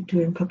be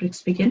doing public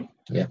speaking.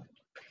 Yeah.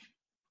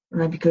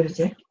 And I'd be good at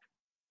it.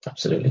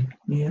 Absolutely.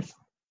 Yes.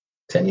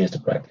 10 years to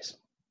practice.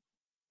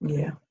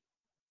 Yeah.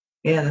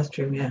 Yeah, that's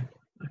true. Yeah,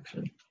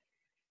 actually.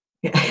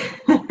 Yeah.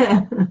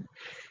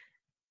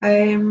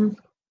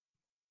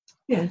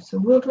 Yeah, so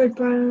worldwide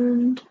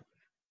brand,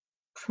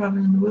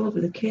 traveling the world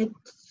with the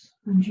kids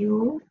and you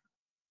all.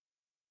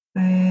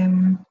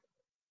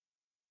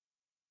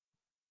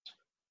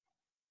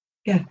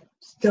 Yeah,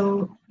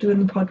 still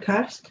doing the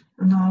podcast,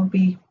 and I'll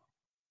be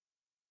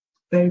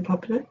very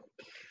popular.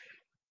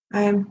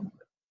 And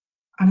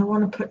I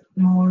want to put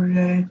more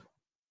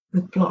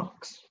with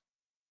Bloxx.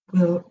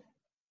 Will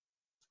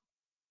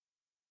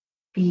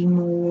be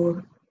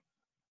more.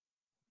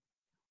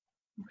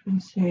 What can I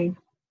say?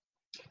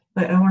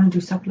 Like, I want to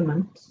do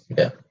supplements.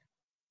 Yeah.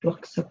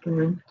 Bloxx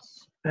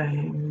supplements.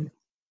 I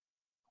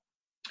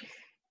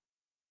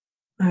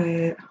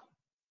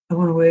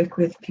want to work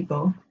with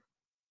people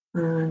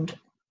and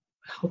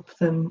help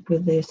them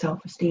with their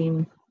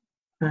self-esteem.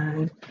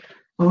 And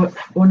I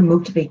want to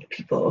motivate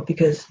people,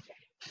 because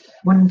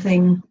one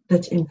thing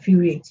that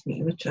infuriates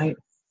me, which I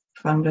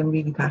found I'm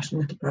really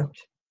passionate about,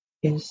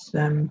 is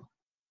when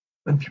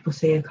people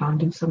say I can't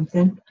do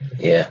something.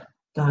 Yeah.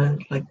 That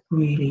like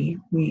really,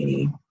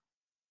 really.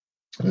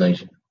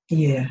 Nice.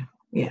 Yeah.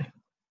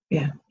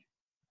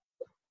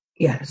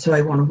 So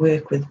I want to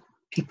work with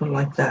people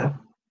like that,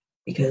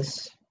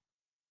 because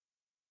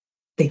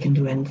they can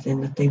do anything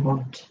that they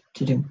want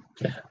to do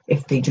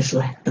if they just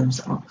let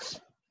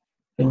themselves.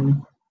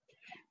 And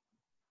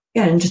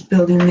just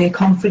building their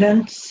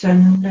confidence.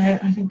 And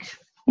I think,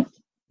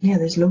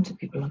 there's loads of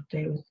people out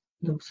there with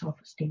low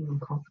self-esteem and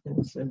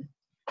confidence, and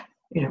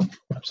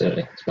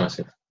Absolutely, it's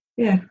massive.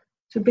 Yeah,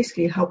 so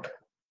basically help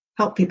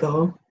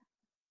people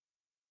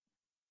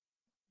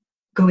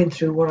going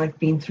through what I've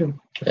been through.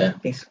 Yeah,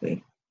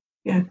 basically.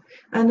 Yeah,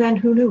 and then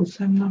who knows?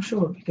 I'm not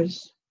sure,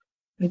 because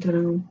I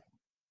don't know.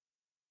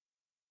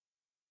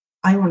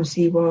 I want to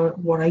see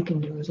what I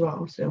can do as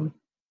well. So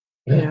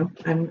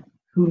and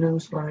who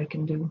knows what I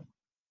can do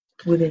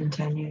within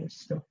 10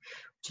 years. So,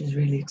 which is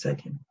really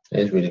exciting. It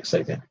is really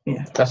exciting.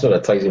 Yeah, that sort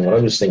of ties in what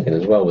I was thinking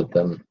as well with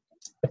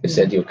like I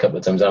said to you a couple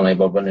of times, aren't I,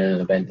 about running an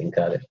event in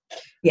Cardiff?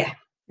 Yeah.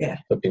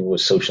 For people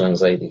with social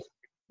anxiety.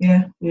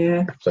 Yeah.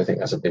 So I think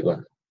that's a big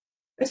one.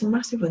 It's a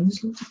massive one.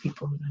 There's loads of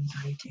people with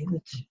anxiety.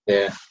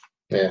 Yeah.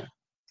 So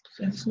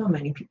there's not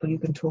many people you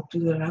can talk to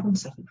that haven't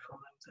suffered from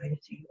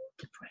anxiety or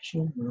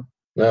depression or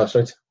No, that's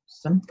right.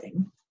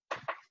 something. I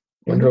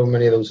wonder how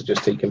many of those are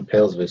just taking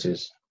pills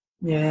versus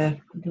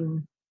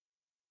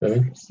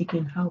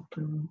seeking help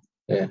and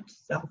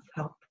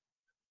self-help.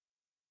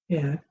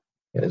 Yeah,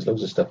 there's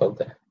loads of stuff out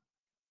there.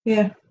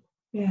 Yeah.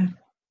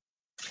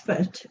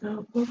 But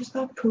what was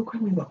that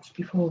program we watched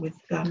before with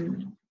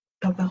the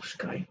Welsh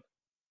guy?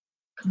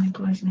 Can't think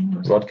what his name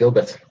was. Rod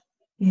Gilbert.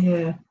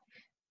 Yeah.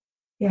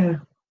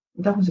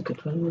 That was a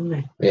good one, wasn't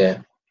it?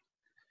 Yeah.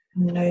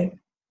 And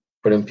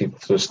putting people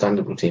through a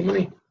stand-up routine,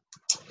 money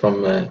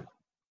from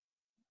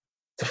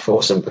to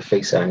force them to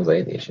face their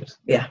anxiety issues.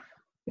 Yeah.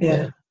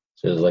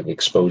 So it's like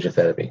exposure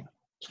therapy.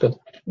 It's good.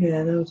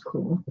 Yeah, that was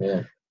cool.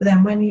 Yeah. But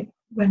then when you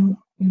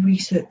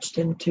researched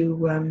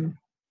into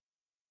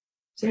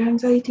is there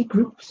anxiety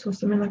groups or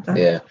something like that?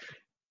 Yeah.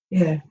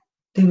 Yeah.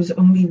 There was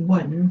only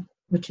one,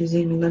 which is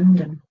in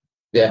London.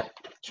 Yeah.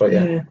 That's right.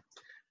 Yeah.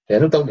 Yeah,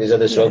 no doubt there's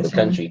others throughout the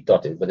country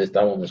dotted, but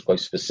that one was quite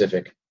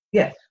specific.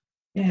 Yeah.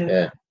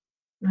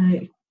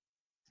 Right.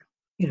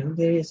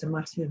 There is a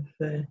massive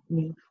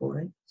need for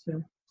it.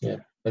 So. Yeah.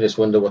 I just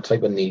wonder what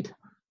type of need. I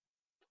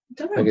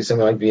don't know. Like it's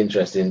something I'd be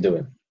interested in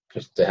doing,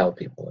 just to help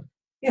people.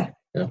 Yeah.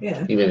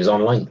 Even if it's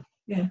online.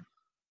 Yeah.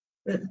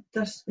 But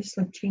it's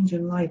like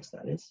changing lives,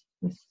 that is.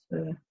 It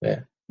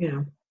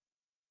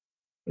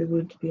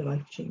would be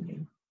life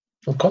changing.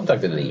 I've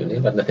contacted the uni,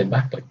 I've had nothing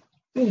back.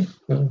 Really?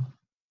 No.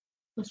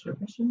 That's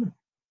rubbish, isn't it?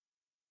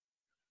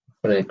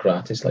 But it's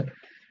gratis,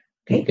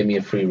 give me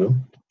a free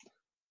room.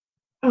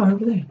 Oh,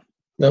 over there?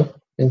 No,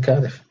 in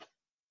Cardiff.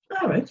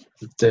 All right.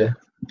 But,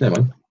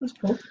 never mind. That's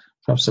cool.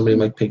 Perhaps somebody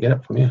might pick it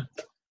up from you.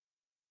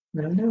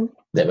 Never know.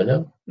 Never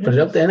know. Put it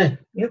up there, innit?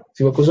 Yep.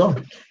 see what goes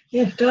on.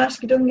 Yeah, don't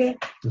ask, you don't get.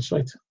 That's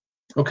right.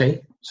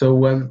 Okay, so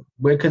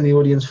where can the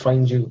audience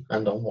find you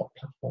and on what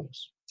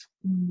platforms?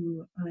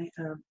 I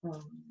am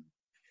on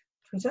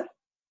Twitter,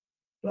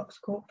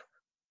 Bloxx Corp,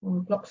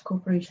 or Bloxx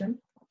Corporation.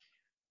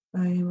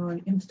 I am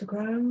on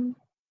Instagram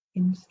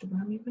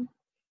even,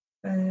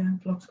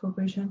 Bloxx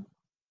Corporation.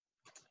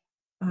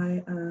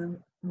 I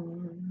am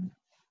on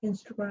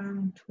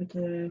Instagram,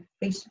 Twitter,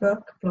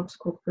 Facebook, Bloxx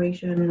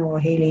Corporation, or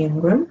Hayley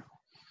Ingram.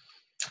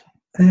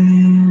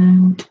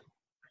 And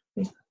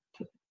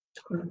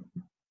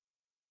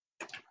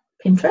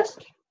Pinterest.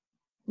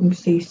 You can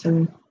see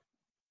some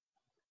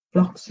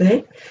Bloxx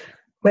there.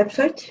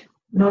 Website,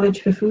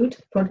 Knowledge for Food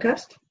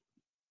podcast.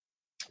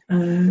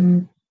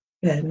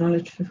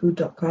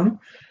 knowledgeforfood.com.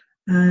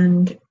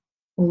 And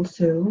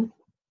also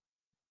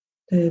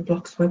the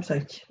Bloxx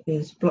website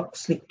is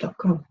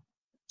bloxsleep.com.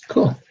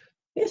 Cool.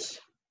 Yes.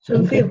 So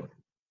okay. Feel.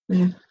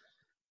 Yeah.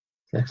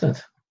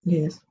 Excellent.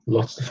 Yes.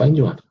 Lots to find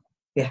you on.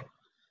 Yeah.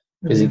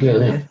 Busy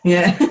girl, yeah.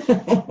 Yeah.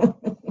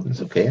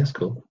 That's okay, that's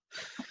cool.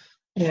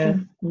 Yeah.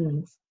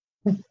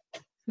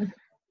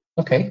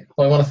 Okay.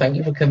 Well, I want to thank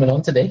you for coming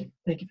on today.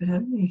 Thank you for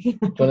having me. Do you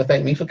want to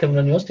thank me for coming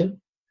on yours too?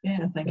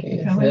 Yeah, thank you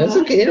for coming That's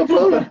on. okay, no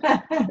problem.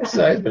 It's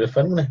a bit of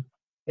fun, wasn't it?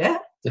 Yeah.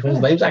 It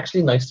was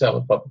actually nice to have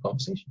a proper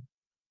conversation.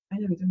 I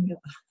know we didn't get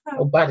that.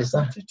 How bad is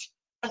that?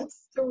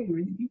 That's so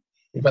really.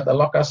 We've had to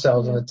lock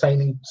ourselves in a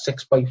tiny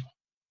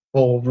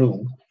 6x4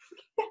 room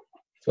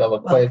to have a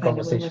quiet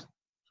conversation.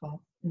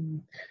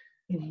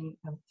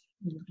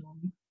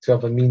 To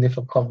have a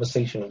meaningful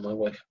conversation with my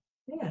wife.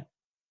 Yeah.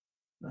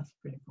 That's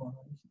pretty cool.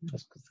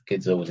 That's because the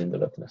kids are always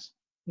interrupting us.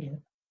 Yeah.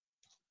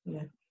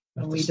 Yeah.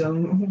 And we go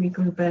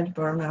to bed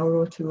for an hour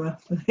or two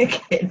after the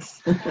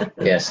kids.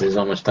 Yes, there's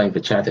not much time for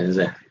chatting, is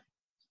there?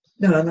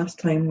 No, and that's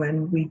time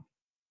when we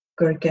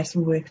got to get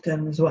some work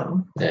done as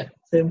well. Yeah.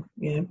 So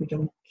yeah, we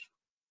don't.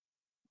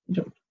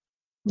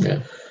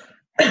 Yeah.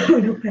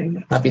 We don't pay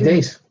much. Happy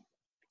days.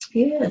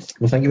 Yes.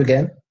 Well, thank you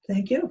again.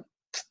 Thank you.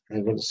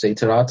 I'm going to say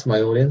ta-ra to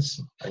my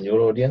audience and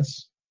your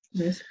audience.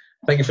 Yes.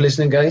 Thank you for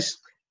listening, guys.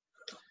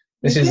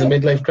 This is the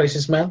Midlife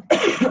Crisis Man.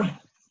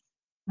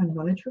 And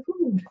Knowledge for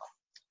Food.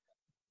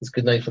 It's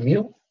good night from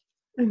you.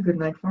 And good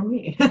night from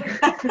me.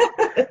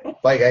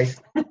 Bye, guys.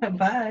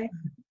 Bye.